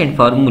का सेकंड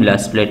फार्मूला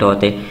स्प्लिट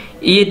होते।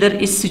 इधर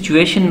इस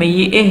सिचुएशन में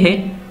ये a है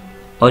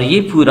और ये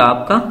पूरा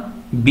आपका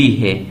b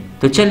है,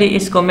 तो चलिए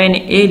इसको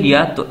मैंने a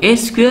लिया तो a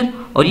स्क्वायर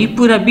और ये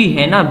पूरा b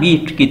है ना,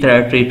 b की तरह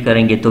ट्रीट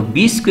करेंगे तो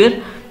b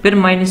स्क्वायर फिर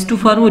 -2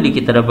 फार्मूले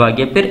की तरफ आ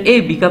गया, फिर a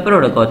b का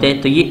प्रोडक्ट होता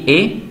है तो ये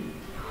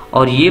a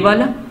और ये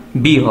वाला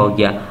b हो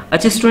गया।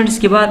 अच्छा स्टूडेंट,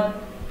 इसके बाद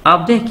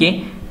आप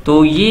देखें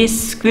तो ये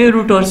स्क्वायर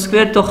रूट और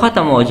स्क्वायर तो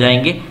खत्म हो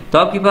जाएंगे, तो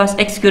आपके पास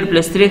x square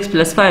plus 3x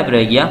plus 5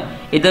 रह गया,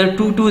 इधर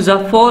 2 2 ज़ा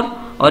 4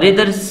 और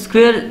इधर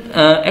square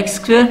x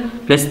square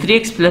plus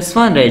 3x plus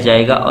 1 रह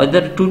जाएगा और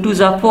इधर 2 2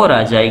 ज़ा 4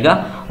 आ जाएगा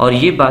और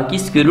ये बाकी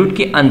स्क्वायर रूट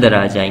के अंदर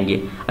आ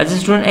जाएंगे। अच्छा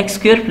student, x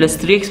square plus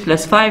 3x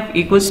plus 5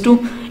 equals to,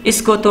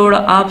 इसको थोड़ा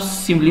आप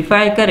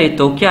सिंप्लीफाई करें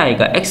तो क्या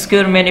आएगा, x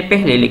स्क्वायर मैंने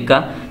पहले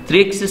लिखा,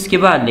 3x इसके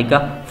बाद लिखा,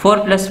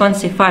 4 प्लस 1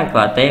 से 5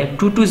 आता है,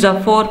 2 2 ज़ा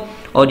 4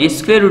 और ये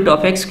square root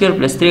of x square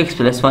plus 3x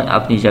plus 1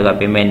 अपनी जगह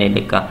पे मैंने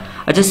लिखा।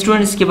 अच्छा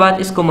स्टूडेंट, इसके बाद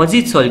इसको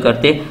मजीद सोल्व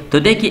करते तो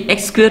देखिए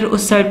x स्क्वायर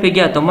उस साइड पे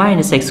गया तो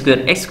minus x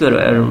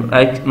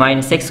square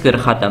minus x square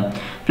ख़त्म,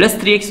 प्लस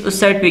 3x उस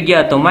साइड पे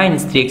गया तो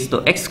माइनस 3x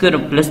तो x स्क्वायर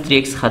प्लस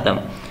 3x ख़त्म,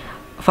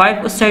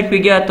 5 उस साइड पे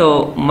गया तो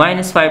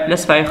माइनस 5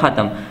 प्लस 5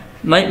 ख़त्म,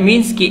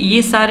 मीन्स कि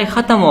ये सारे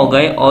ख़त्म हो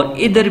गए और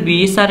इधर भी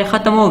ये सारे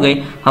ख़त्म हो गए,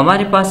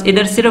 हमारे पास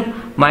इधर सिर्फ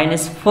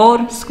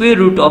 -4 square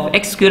root of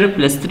x square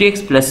plus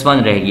 3x plus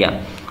 1 रह गया।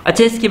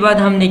 अच्छा इसके बाद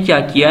हमने क्या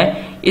किया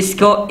है,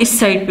 इसको इस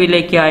साइड पे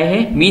लेके आए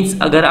हैं, मींस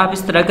अगर आप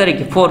इस तरह करें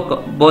कि 4 को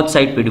बोथ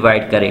साइड पे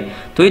डिवाइड करें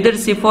तो इधर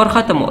से 4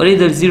 खत्म और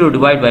इधर 0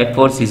 डिवाइड बाय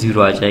 4 से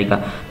 0 आ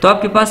जाएगा, तो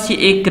आपके पास ये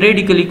एक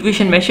रेडिकल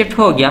इक्वेशन में शिफ्ट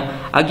हो गया।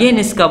 अगेन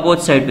इसका बोथ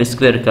साइड पे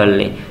स्क्वायर कर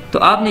ले, तो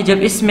आपने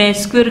जब इसमें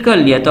स्क्वायर कर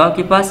लिया तो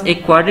आपके पास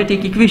एक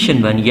क्वाड्रेटिक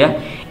इक्वेशन बन गया।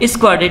 इस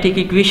क्वाड्रेटिक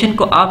इक्वेशन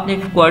को आपने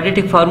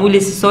क्वाड्रेटिक फार्मूले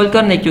से सॉल्व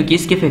करना है क्योंकि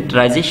इसकी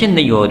फैक्टराइजेशन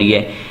नहीं हो रही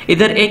है,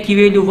 इधर a की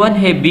वैल्यू 1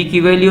 है, b की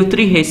वैल्यू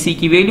 3 है, c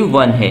की वैल्यू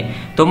 1 है,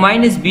 तो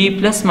 -b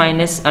plus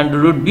minus under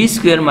root b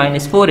square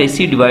minus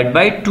 4ac divide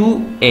by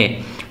 2a,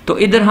 तो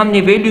इधर हमने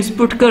वैल्यूज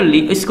पुट कर ली,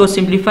 इसको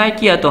सिंप्लीफाई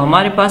किया तो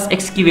हमारे पास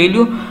x की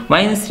value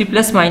 -3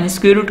 plus minus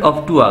square root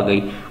of 2 आ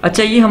गई।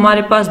 अच्छा ये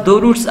हमारे पास दो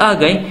रूट्स आ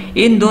गए,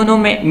 इन दोनों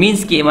में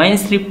मींस कि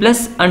 -3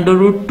 plus under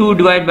root 2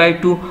 divide by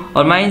 2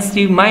 और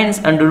 -3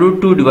 minus under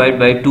root 2 divide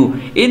by 2,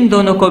 इन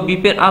दोनों को भी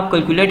फिर आप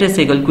कैलकुलेटर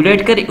से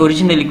कैलकुलेट करें,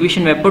 ओरिजिनल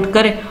इक्वेशन में पुट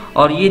करें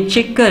और ये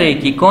चेक करें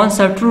कि कौन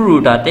सा ट्रू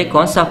रूट आता है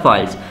कौन सा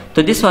फॉल्स।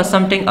 तो this was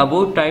something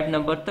about type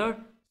number 3।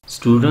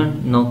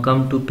 Student now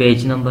come to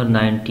page number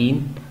 19,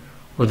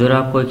 उधर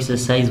आपको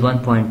एक्सरसाइज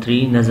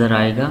 1.3 नज़र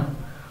आएगा,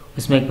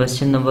 उसमें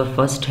क्वेश्चन नंबर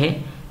फर्स्ट है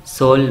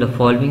सॉल्व द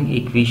फॉलोइंग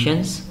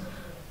इक्वेशंस।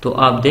 तो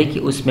आप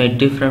देखिए उसमें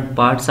डिफरेंट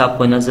पार्ट्स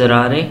आपको नज़र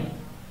आ रहे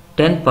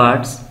 10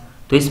 पार्ट्स,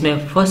 तो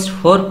इसमें फर्स्ट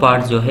 4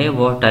 पार्ट्स जो है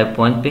वो टाइप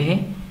 1 पे है,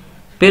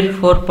 फिर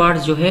 4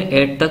 पार्ट्स जो है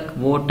 8 तक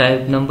वो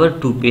टाइप नंबर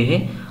 2 पे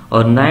है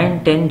और 9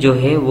 10 जो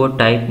है वो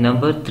टाइप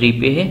नंबर 3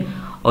 पे है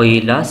और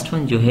ये लास्ट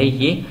वन जो है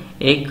ये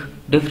एक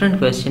डिफरेंट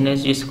क्वेश्चन है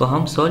जिसको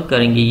हम सॉल्व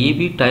करेंगे, ये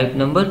भी टाइप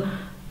नंबर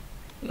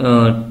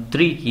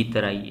 3 की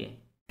तरह ही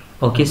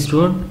है। Okay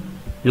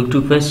student, look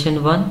to question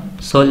 1,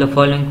 solve the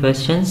following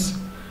questions.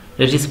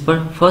 It is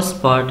first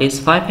part is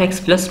 5x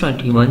plus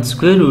 21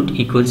 square root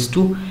equals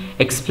to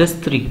x plus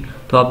 3,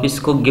 तो आप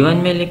इसको गिवन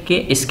में लिख के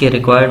इसके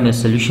रिक्वायर्ड में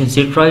सोल्यूशन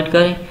सेट राइट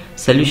करें।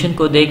 सोल्यूशन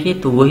को देखिए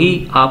तो वही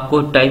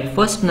आपको टाइप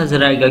फर्स्ट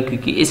नजर आएगा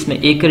क्योंकि इसमें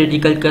एक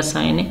रेडिकल का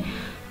साइन है,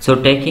 so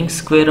taking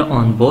square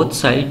on both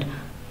side,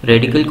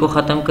 radical को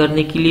ख़त्म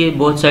करने के लिए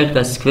बोथ साइड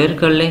का स्क्वायर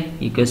कर लें,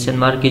 ये क्वेश्चन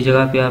मार्क की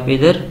जगह पे आप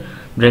इधर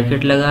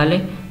ब्रैकेट लगा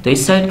लें, तो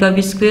इस साइड का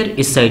भी स्क्वायर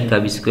इस साइड का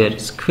भी square,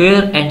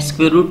 square and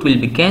square root will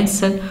be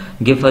cancel,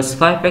 give us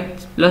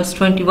 5x plus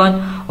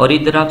 21 और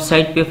इधर आप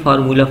साइड पे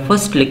फार्मूला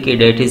फर्स्ट लिख के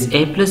date is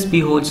a plus B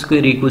whole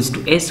square equals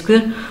to a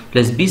square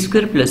plus B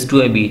square plus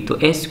 2ab, तो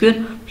a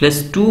square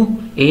plus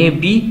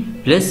 2ab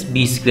plus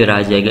B square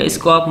आ जाएगा।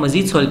 इसको आप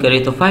मजीद सॉल्व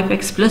करें तो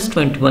 5x plus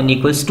 21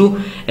 equals to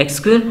x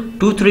square,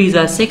 2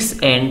 3 6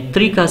 and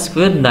 3 का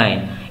square 9,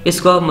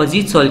 इसको आप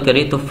मजीद solve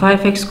करें तो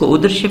 5x को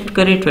उधर शिफ्ट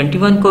करें,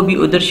 21 को भी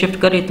उधर शिफ्ट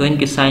करें तो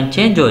इनके साइन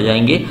चेंज हो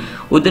जाएंगे,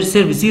 उधर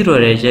सिर्फ 0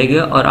 रह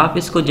जाएगा और आप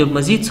इसको जब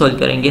मजीद सॉल्व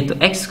करेंगे तो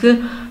x स्क्वायर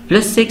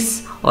प्लस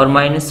 6 और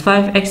माइनस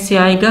 5x से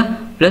आएगा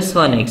प्लस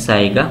 1x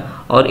आएगा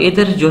और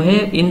इधर जो है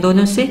इन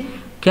दोनों से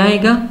क्या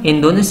आएगा, इन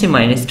दोनों से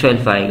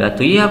 -12 आएगा,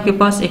 तो ये आपके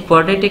पास एक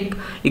क्वाड्रेटिक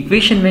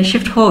इक्वेशन में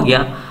शिफ्ट हो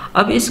गया।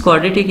 अब इस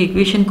क्वाड्रेटिक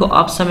इक्वेशन को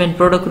आप सम एंड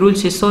प्रोडक्ट रूल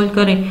से सॉल्व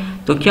करें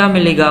तो क्या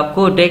मिलेगा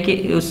आपको,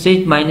 देखिए उससे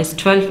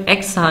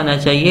 -12x आना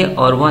चाहिए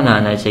और 1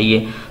 आना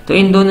चाहिए, तो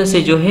इन दोनों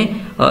से जो है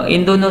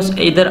इन दोनों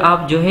इधर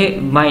आप जो है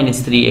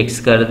 -3x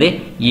कर दे,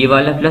 ये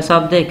वाला प्लस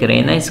आप देख रहे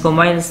हैं ना, इसको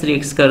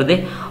 -3x कर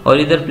दे और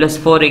इधर प्लस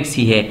 4x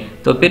ही है,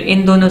 तो फिर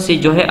इन दोनों से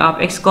जो है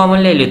आप x कॉमन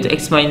ले ले तो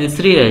x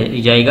 -3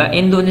 रह जाएगा,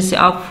 इन दोनों से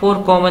आप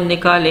 4 कॉमन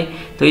निकाले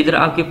तो इधर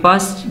आपके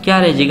पास क्या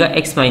रह जाएगा,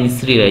 x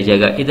 -3 रह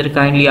जाएगा, इधर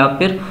काइंडली आप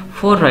फिर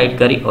 4 राइट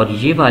करें और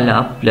ये वाला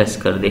आप प्लस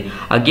कर दे।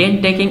 Again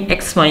taking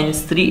x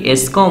 -3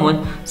 is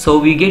common, so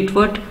we get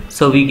what,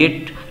 so we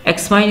get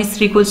x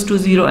 -3 equals to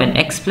 0 and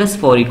x plus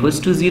 4 equals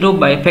to 0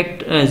 by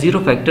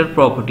zero factor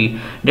property,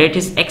 that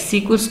is x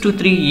equals to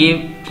 3, ये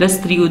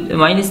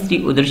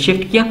 -3 उधर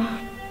shift किया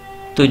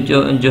तो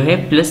जो है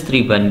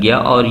 +3 बन गया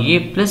और ये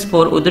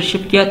 +4 उधर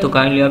शिफ्ट किया तो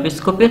काइंडली आप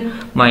इसको फिर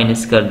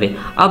माइनस कर दे।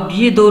 अब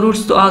ये दो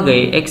रूट्स तो आ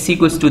गए, x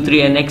equals to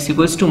 3 and x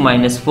equals to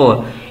 -4,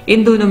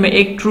 इन दोनों में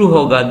एक ट्रू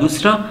होगा,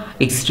 दूसरा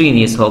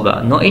एक्सट्रेनियस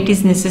होगा। No it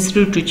is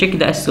necessary to check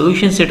the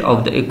solution set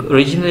of the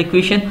original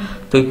equation.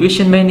 तो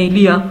इक्वेशन मैंने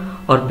लिया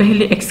और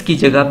पहले x की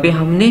जगह पे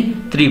हमने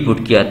 3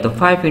 पुट किया, तो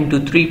 5 into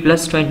 3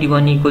 plus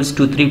 21 equals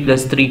to 3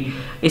 plus 3।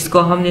 इसको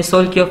हमने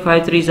सोल्व किया,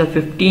 5 3 ज़ा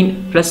 15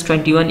 प्लस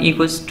 21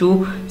 इक्वल्स टू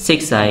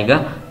 6 आएगा,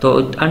 तो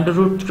अंडर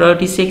रूट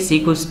 36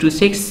 इक्वल्स टू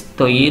 6।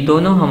 तो ये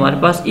दोनों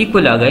हमारे पास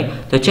इक्वल आ गए।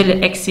 तो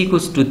चले x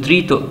इक्वल्स टू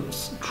 3 तो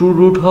ट्रू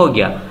रूट हो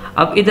गया।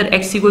 अब इधर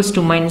x इक्वल्स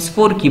टू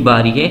 -4 की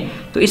बारी है,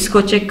 तो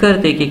इसको चेक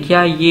करते कि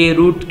क्या ये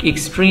रूट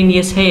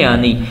एक्सट्रेनियस है या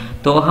नहीं।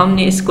 तो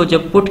हमने इसको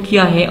जब पुट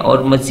किया है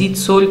और मज़ीद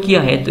सोल्व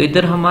किया है, तो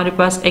इधर हमारे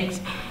पास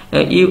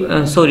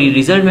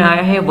रिजल्ट में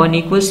आया है 1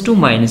 इक्वल्स टू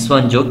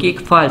 -1, जो कि एक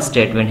फॉल्स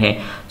स्टेटमेंट है।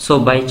 सो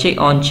bye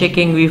on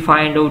checking we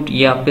find out,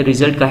 या फिर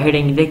रिजल्ट का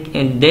हेडिंग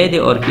दे दे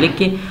और क्लिक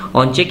के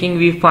on checking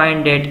we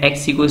find that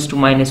x equals to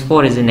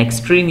 -4 is an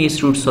extraneous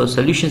root. So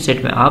solution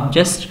set में आप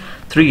जस्ट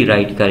 3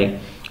 राइट करें।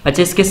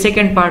 अच्छा, इसके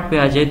सेकंड पार्ट पे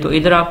आ जाए, तो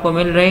इधर आपको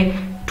मिल रहे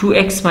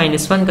 2x -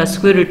 1 का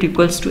square root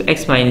equals to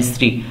x -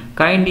 3।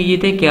 Kindly ये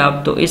देखें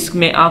आप, तो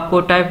इसमें आपको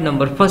टाइप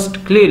नंबर फर्स्ट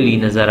क्लियरली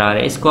नजर आ रहा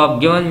है। इसको आप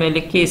गिवन में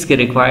लिख के इसके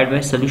रिक्वायर्ड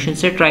में सोल्यूशन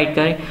से ट्राई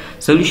करें।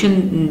 सोल्यूशन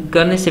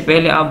करने से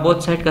पहले आप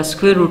बोथ साइड का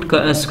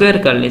स्क्वायर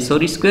कर ले,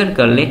 स्क्वायर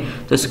कर ले,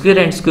 तो स्क्वायर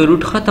एंड स्क्वायर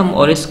रूट खत्म,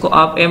 और इसको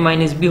आप a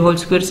 - b होल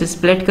स्क्वायर से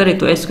स्प्लिट करें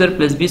तो a²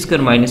 + b²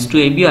 -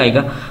 2ab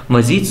आएगा।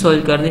 मजीद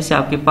सोल्व करने से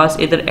आपके पास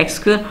इधर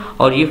x²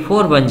 और ये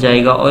 4 बन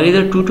जाएगा, और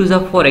इधर 2 2 ज़ा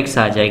 4x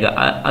आ जाएगा।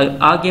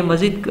 आगे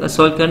मजीद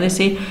सोल्व करने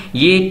से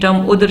ये टर्म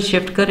उधर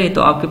शिफ्ट करें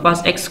तो आपके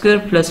पास x²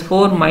 +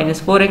 4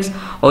 - 4x,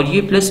 और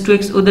ये प्लस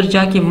 2x उधर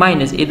जाके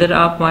माइनस, इधर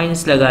आप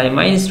माइनस लगा रहे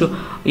 -2,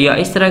 या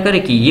इस तरह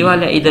करें कि ये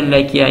वाला इधर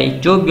लेके आए।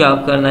 जो भी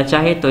आप करना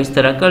चाहे तो इस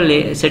तरह कर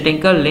ले, सेटिंग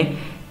कर ले,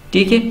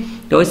 ठीक है।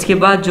 तो इसके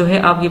बाद जो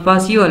है आपके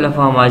पास ये वाला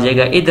फॉर्म आ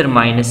जाएगा, इधर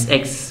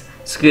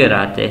 -x²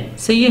 आता है,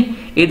 सही है।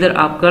 इधर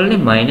आप कर ले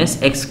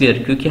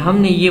 -x², क्योंकि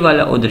हमने ये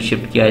वाला उधर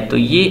शिफ्ट किया है, तो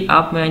ये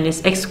आप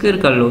 -x²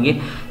 कर लोगे,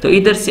 तो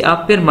इधर से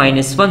आप फिर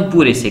 -1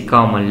 पूरे से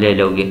कॉमन ले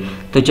लोगे।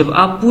 तो जब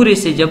आप पूरे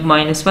से जब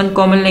 -1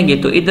 कॉमन लेंगे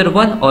तो इधर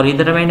 1 और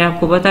इधर मैंने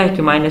आपको बताया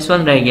कि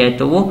 -1 रह गया है,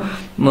 तो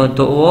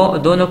वो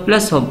दोनों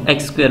प्लस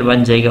x²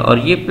 बन जाएगा, और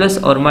ये प्लस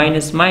और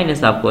माइनस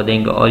माइनस आपको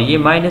देंगे, और ये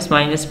माइनस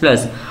माइनस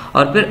प्लस,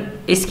 और फिर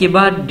इसके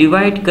बाद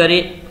डिवाइड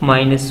करें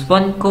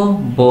 -1 को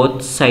बोथ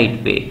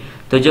साइड पे।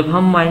 तो जब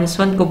हम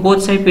 -1 को बोथ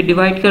साइड पे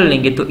डिवाइड कर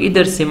लेंगे तो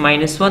इधर से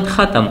 -1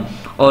 खत्म,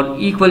 और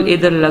इक्वल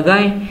इधर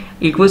लगाए,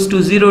 इक्वल्स टू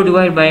 0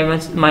 डिवाइड बाय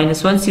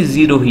 -1 से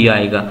 0 ही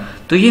आएगा।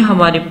 तो ये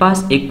हमारे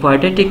पास एक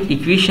क्वाड्रेटिक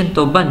इक्वेशन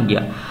तो बन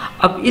गया।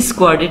 अब इस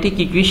क्वाड्रेटिक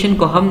इक्वेशन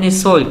को हमने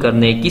सॉल्व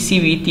करना है किसी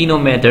भी तीनों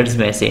मेथड्स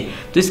में से।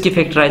 तो इसकी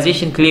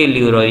फैक्टराइजेशन क्लियरली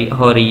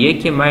हो रही है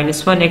कि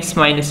 -1x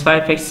 -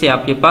 5x से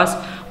आपके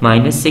पास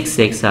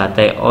 -6x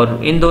आता है,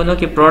 और इन दोनों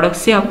के प्रोडक्ट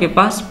से आपके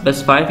पास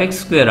बस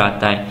 5x²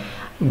 आता है।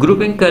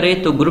 ग्रुपिंग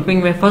करें तो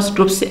ग्रुपिंग में फर्स्ट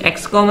ग्रुप से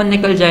x कॉमन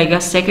निकल जाएगा,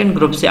 सेकंड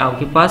ग्रुप से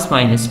आपके पास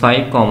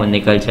 -5 कॉमन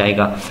निकल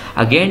जाएगा।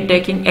 Again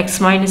taking x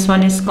 -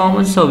 1 is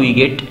common, so we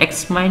get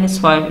x -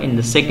 5 in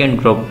the second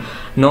group.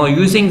 Now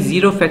using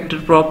zero factor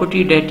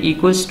property that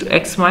equals to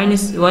x -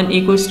 1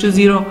 equals to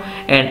 0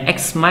 and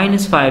x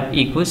 - 5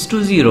 equals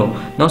to 0.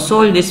 Now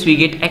solve this, we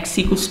get x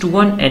equals to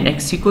 1 and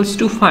x equals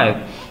to 5.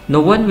 Now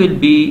one will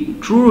be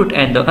true root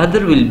and the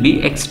other will be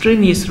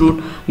extraneous root.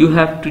 You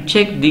have to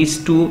check these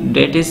two,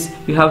 that is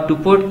you have to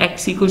put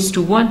x equals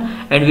to 1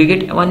 and we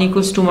get 1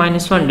 equals to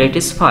 -1, that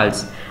is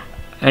false.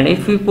 And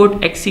if we put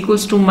x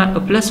equals to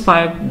plus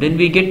 5, then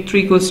we get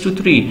 3 equals to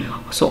 3.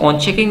 So on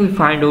checking we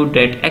find out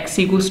that x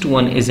equals to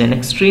 1 is an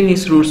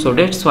extraneous root, so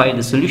that's why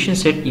the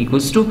solution set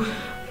equals to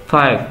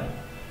 5.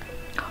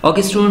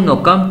 Okay student,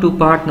 now come to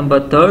part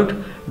number 3rd,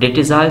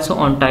 that is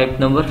also on type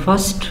number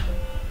 1st.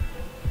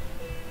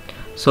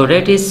 So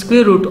that is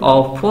square root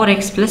of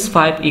 4x plus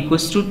 5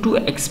 equals to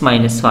 2x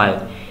minus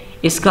 5.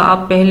 इसका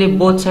आप पहले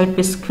both side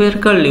पे square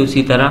कर ले,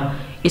 उसी तरह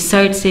इस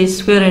side से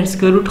स्क्वायर एंड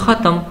स्क्वायर रूट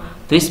खत्म,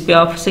 तो इस पे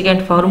आप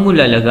सेकेंड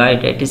फार्मूला लगाए,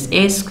 date is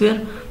a²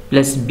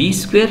 plus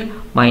b²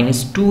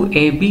 minus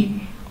 2ab,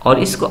 और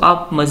इसको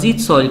आप मजीद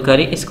सॉल्व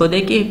करें। इसको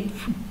देखिए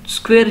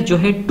स्क्वायर जो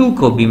है 2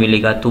 को भी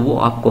मिलेगा तो वो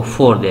आपको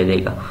 4 दे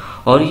देगा,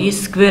 और ये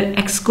स्क्वायर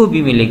x को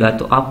भी मिलेगा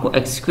तो आपको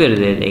x²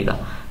 दे देगा।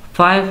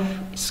 5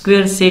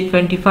 स्क्वायर से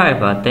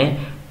 25 आता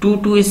है, 2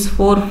 2 is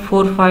 4,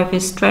 4 5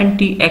 is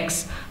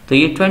 20x, तो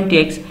ये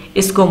 20x।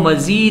 इसको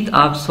मज़ीद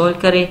आप सॉल्व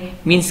करें,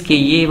 मीन्स कि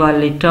ये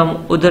वाले टर्म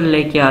उधर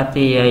लेके आते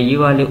हैं या ये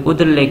वाले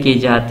उधर लेके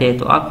जाते हैं,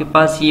 तो आपके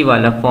पास ये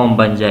वाला फॉर्म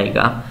बन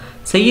जाएगा,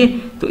 सही है।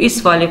 तो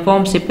इस वाले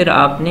फॉर्म से फिर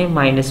आपने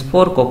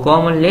 -4 को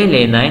कॉमन ले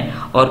लेना है,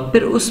 और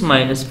फिर उस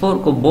 -4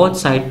 को बोथ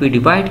साइड पे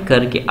डिवाइड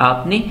करके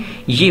आपने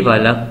ये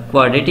वाला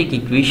क्वाड्रेटिक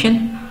इक्वेशन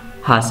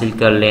हासिल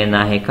कर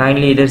लेना है।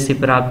 काइंडली इधर से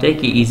फिर आप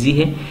देखिए इजी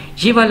है,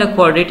 ये वाला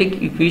क्वाड्रेटिक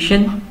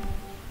इक्वेशन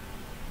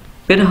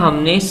फिर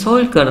हमने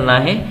सॉल्व करना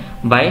है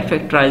बाय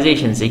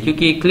फैक्टराइजेशन से,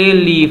 क्योंकि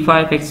क्लियरली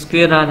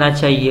 5x² आना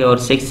चाहिए और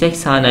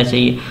 6x आना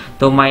चाहिए,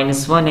 तो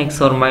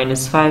 -1x और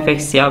 -5x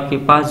से आपके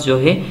पास जो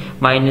है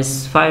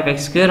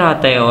 -5x²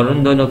 आता है, और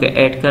उन दोनों को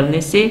ऐड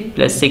करने से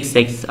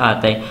 +6x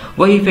आता है।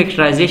 वही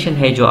फैक्टराइजेशन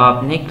है जो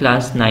आपने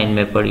क्लास 9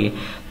 में पढ़ी है।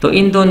 तो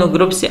इन दोनों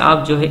ग्रुप से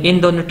आप जो है इन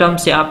दोनों टर्म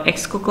से आप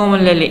x को कॉमन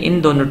ले लें, इन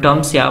दोनों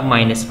टर्म से आप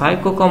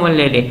 -5 को कॉमन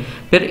ले लें,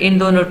 फिर इन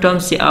दोनों टर्म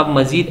से आप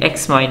मजीद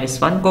x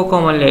 -1 को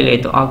कॉमन ले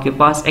लें, तो आपके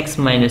पास x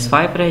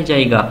 -5 रह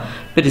जाएगा।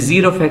 फिर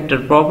जीरो फैक्टर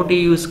प्रॉपर्टी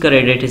यूज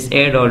करें, date is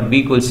a dot b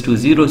equals to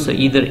 0, सो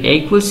इधर a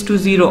इक्वल्स टू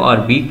 0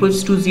 और b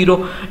equals to 0,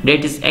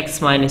 date is x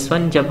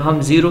 -1 जब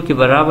हम 0 के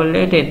बराबर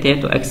ले लेते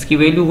हैं तो x की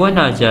वैल्यू 1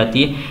 आ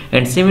जाती है,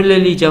 एंड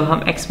सिमिलरली जब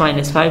हम x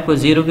 -5 को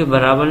 0 के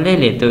बराबर ले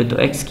लेते हैं तो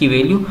x की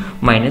वैल्यू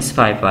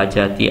 -5 आ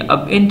जाती है।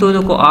 अब इन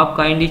दोनों को आप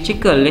काइंडली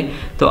चेक कर ले,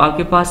 तो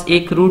आपके पास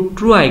एक रूट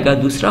ट्रू आएगा,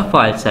 दूसरा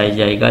फॉल्स आ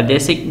जाएगा।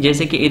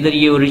 जैसे कि इधर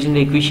ये ओरिजिनल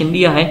इक्वेशन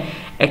दिया है,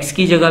 x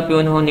की जगह पे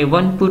उन्होंने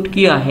 1 पुट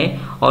किया है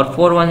और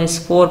 4 1 is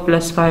 4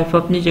 प्लस 5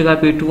 अपनी जगह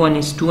पे 2 1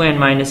 is 2 एंड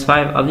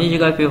 -5 अपनी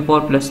जगह पे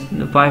 4 plus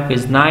 5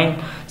 is 9,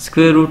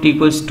 square root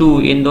equals 2,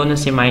 इन दोनों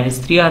से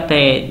 -3 आता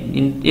है,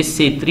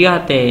 इससे 3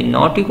 आता है,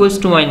 not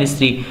equals to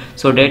 -3,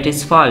 so date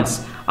is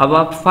false. अब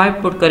आप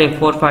 5 पुट करें,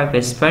 4 5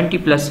 is 20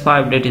 plus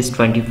 5 date is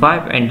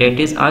 25 and date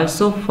is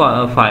also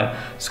 5।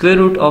 Square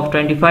root of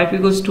 25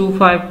 equals to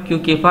 5,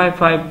 क्योंकि 5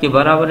 5 के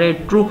बराबर है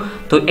ट्रू,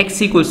 तो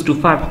x इक्वल्स टू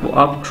 5 को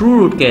आप ट्रू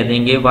रूट कह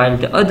देंगे, while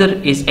the other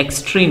is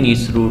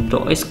extraneous root,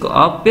 तो इसको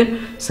आप फिर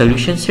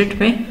सोल्यूशन सेट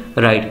में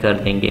राइट कर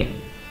देंगे।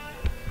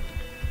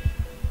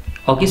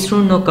 Okay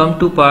student, now come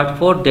to part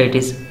 4, that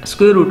is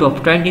square root of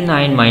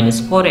 29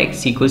 minus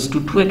 4x equals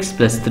to 2x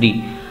plus 3।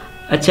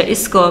 अच्छा,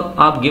 इसको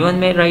आप गिवन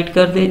में राइट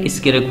कर दे,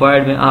 इसके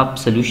रिक्वायर्ड में आप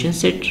सोल्यूशन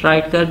सेट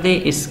राइट कर दे,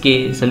 इसके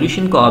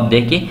सोल्यूशन को आप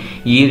देखें,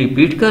 ये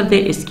रिपीट कर दे,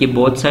 इसके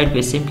बोथ साइड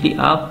पे सिंपली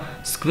आप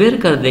स्क्वायर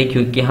कर दे,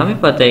 क्योंकि हमें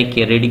पता है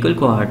कि रेडिकल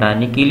को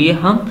हटाने के लिए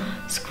हम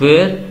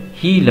स्क्वायर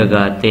ही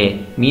लगाते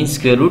हैं, मीन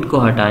स्क्वायर रूट को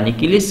हटाने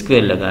के लिए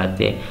स्क्वायर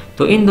लगाते हैं।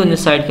 तो इन दोनों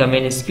साइड का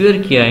मैंने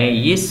स्क्वायर किया है,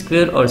 ये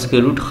स्क्वायर और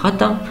स्क्वायर रूट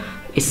ख़त्म।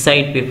 इस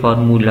साइड पे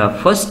फॉर्मूला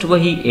फर्स्ट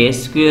वही a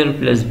square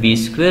plus b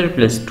square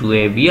plus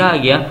 2ab आ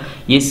गया,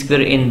 ये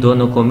स्क्वायर इन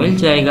दोनों को मिल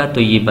जाएगा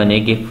तो ये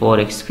बनेगा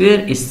 4x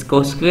स्क्वायर,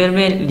 इसको स्क्वायर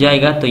में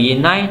जाएगा तो ये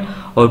 9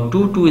 और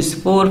 2 2 is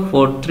 4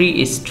 4 3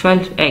 is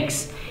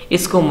 12x।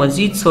 इसको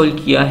मजीद सोल्व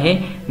किया है,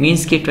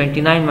 मीन्स के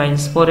 29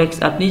 माइनस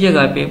 4x अपनी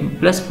जगह पे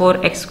प्लस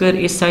 4x स्क्वायर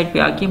इस साइड पे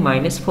आके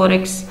माइनस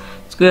 4x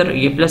स्क्वायर,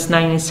 ये प्लस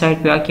 9 इस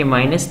साइड पे आके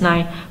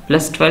 -9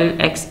 प्लस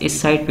 12x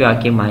इस साइड पे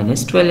आके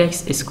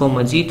 -12x। इसको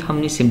मजीद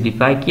हमने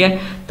सिंप्लीफाई किया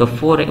तो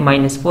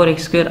 -4x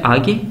स्क्वायर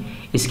आगे,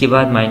 इसके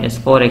बाद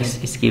 -4x,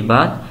 इसके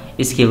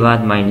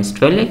बाद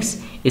 -12x,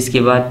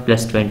 इसके बाद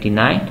प्लस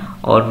 29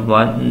 और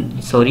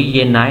 1 सॉरी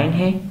ये 9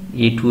 है,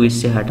 ये 2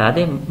 इससे हटा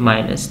दे,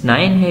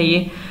 -9 है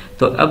ये।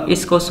 तो अब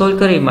इसको सोल्व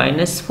करें,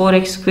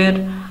 -4x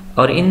स्क्वायर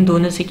और इन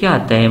दोनों से क्या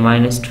आता है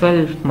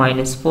 -12,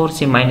 -4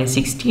 से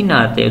 -16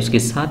 आता है, उसके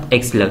साथ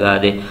x लगा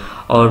दे,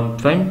 और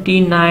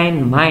 29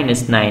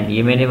 -9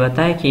 ये मैंने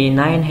बताया कि ये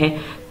 9 है,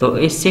 तो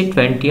इससे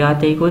 20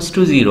 आता है इक्वल्स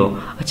टू 0।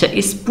 अच्छा,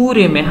 इस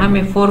पूरे में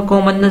हमें 4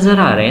 कॉमन नज़र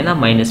आ रहे हैं ना,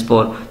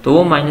 -4, तो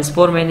वो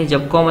 -4 मैंने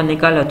जब कॉमन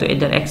निकाला तो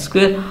इधर x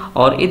स्क्वायर,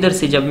 और इधर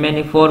से जब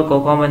मैंने 4 को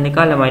कॉमन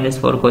निकाला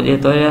 -4 को दे,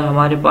 तो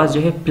हमारे पास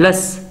जो है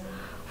प्लस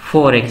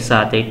 4x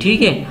आते हैं,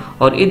 ठीक है,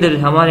 और इधर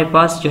हमारे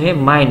पास जो है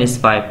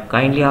 -5,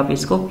 काइंडली आप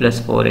इसको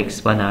प्लस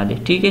 4x बना दें,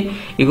 ठीक है,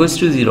 इक्वल्स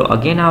टू 0।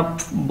 अगेन आप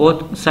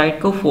बोथ साइड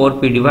को 4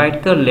 पे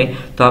डिवाइड कर ले,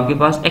 तो आपके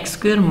पास x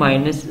square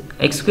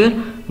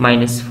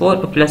minus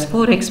 4 plus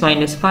 4x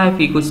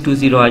 -5 equals to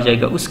 0 आ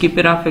जाएगा। उसकी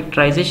फिर आप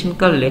फैक्टराइजेशन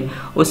कर ले,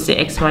 उससे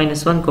x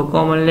 -1 को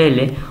कॉमन ले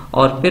ले,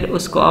 और फिर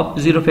उसको आप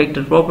जीरो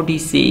फैक्टर प्रॉपर्टी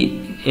से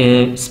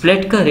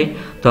स्प्लिट करें,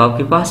 तो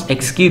आपके पास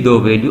x की 2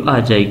 वैल्यू आ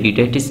जाएगी,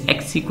 date is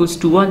x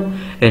equals to 1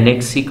 and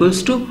x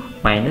equals to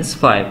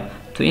 -5।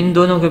 तो इन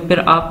दोनों के फिर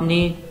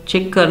आपने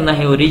चेक करना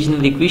है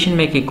ओरिजिनल इक्वेशन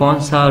में कि कौन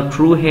सा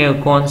ट्रू है और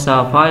कौन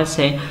सा फॉल्स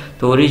है।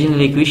 तो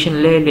ओरिजिनल इक्वेशन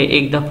ले ले,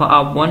 एक दफ़ा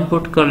आप 1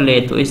 पुट कर ले,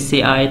 तो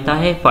इससे आता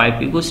है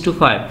 5 इक्वल्स टू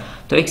 5,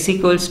 तो x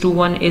equals to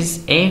 1 is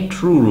a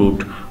true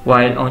root,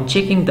 while on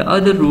checking the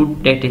other root,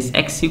 that is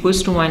x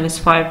equals to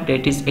 -5,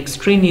 that is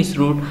extraneous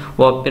root,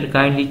 वो आप फिर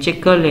काइंडली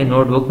चेक कर ले,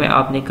 नोटबुक में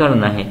आपने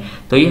करना है।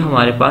 तो ये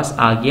हमारे पास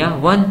आ गया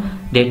 1,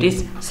 that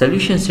is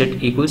solution set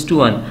equals to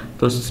 1।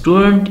 तो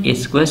स्टूडेंट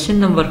इस क्वेश्चन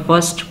नंबर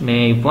फर्स्ट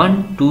में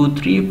 1 2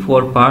 3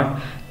 4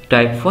 पार्ट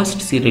टाइप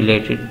फर्स्ट से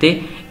रिलेटेड थे।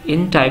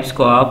 इन टाइप्स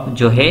को आप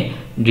जो है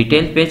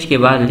डिटेल पेज के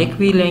बाद लिख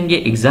भी लेंगे,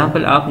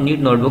 एग्जाम्पल आप नीट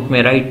नोटबुक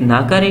में राइट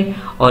ना करें,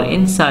 और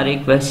इन सारे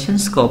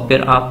क्वेश्चंस को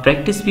फिर आप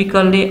प्रैक्टिस भी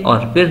कर ले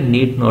और फिर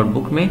नीट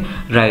नोटबुक में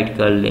राइट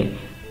कर ले।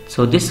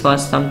 So this was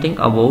something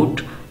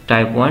about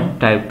type 1,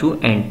 type 2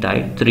 and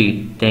type 3।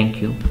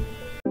 Thank you.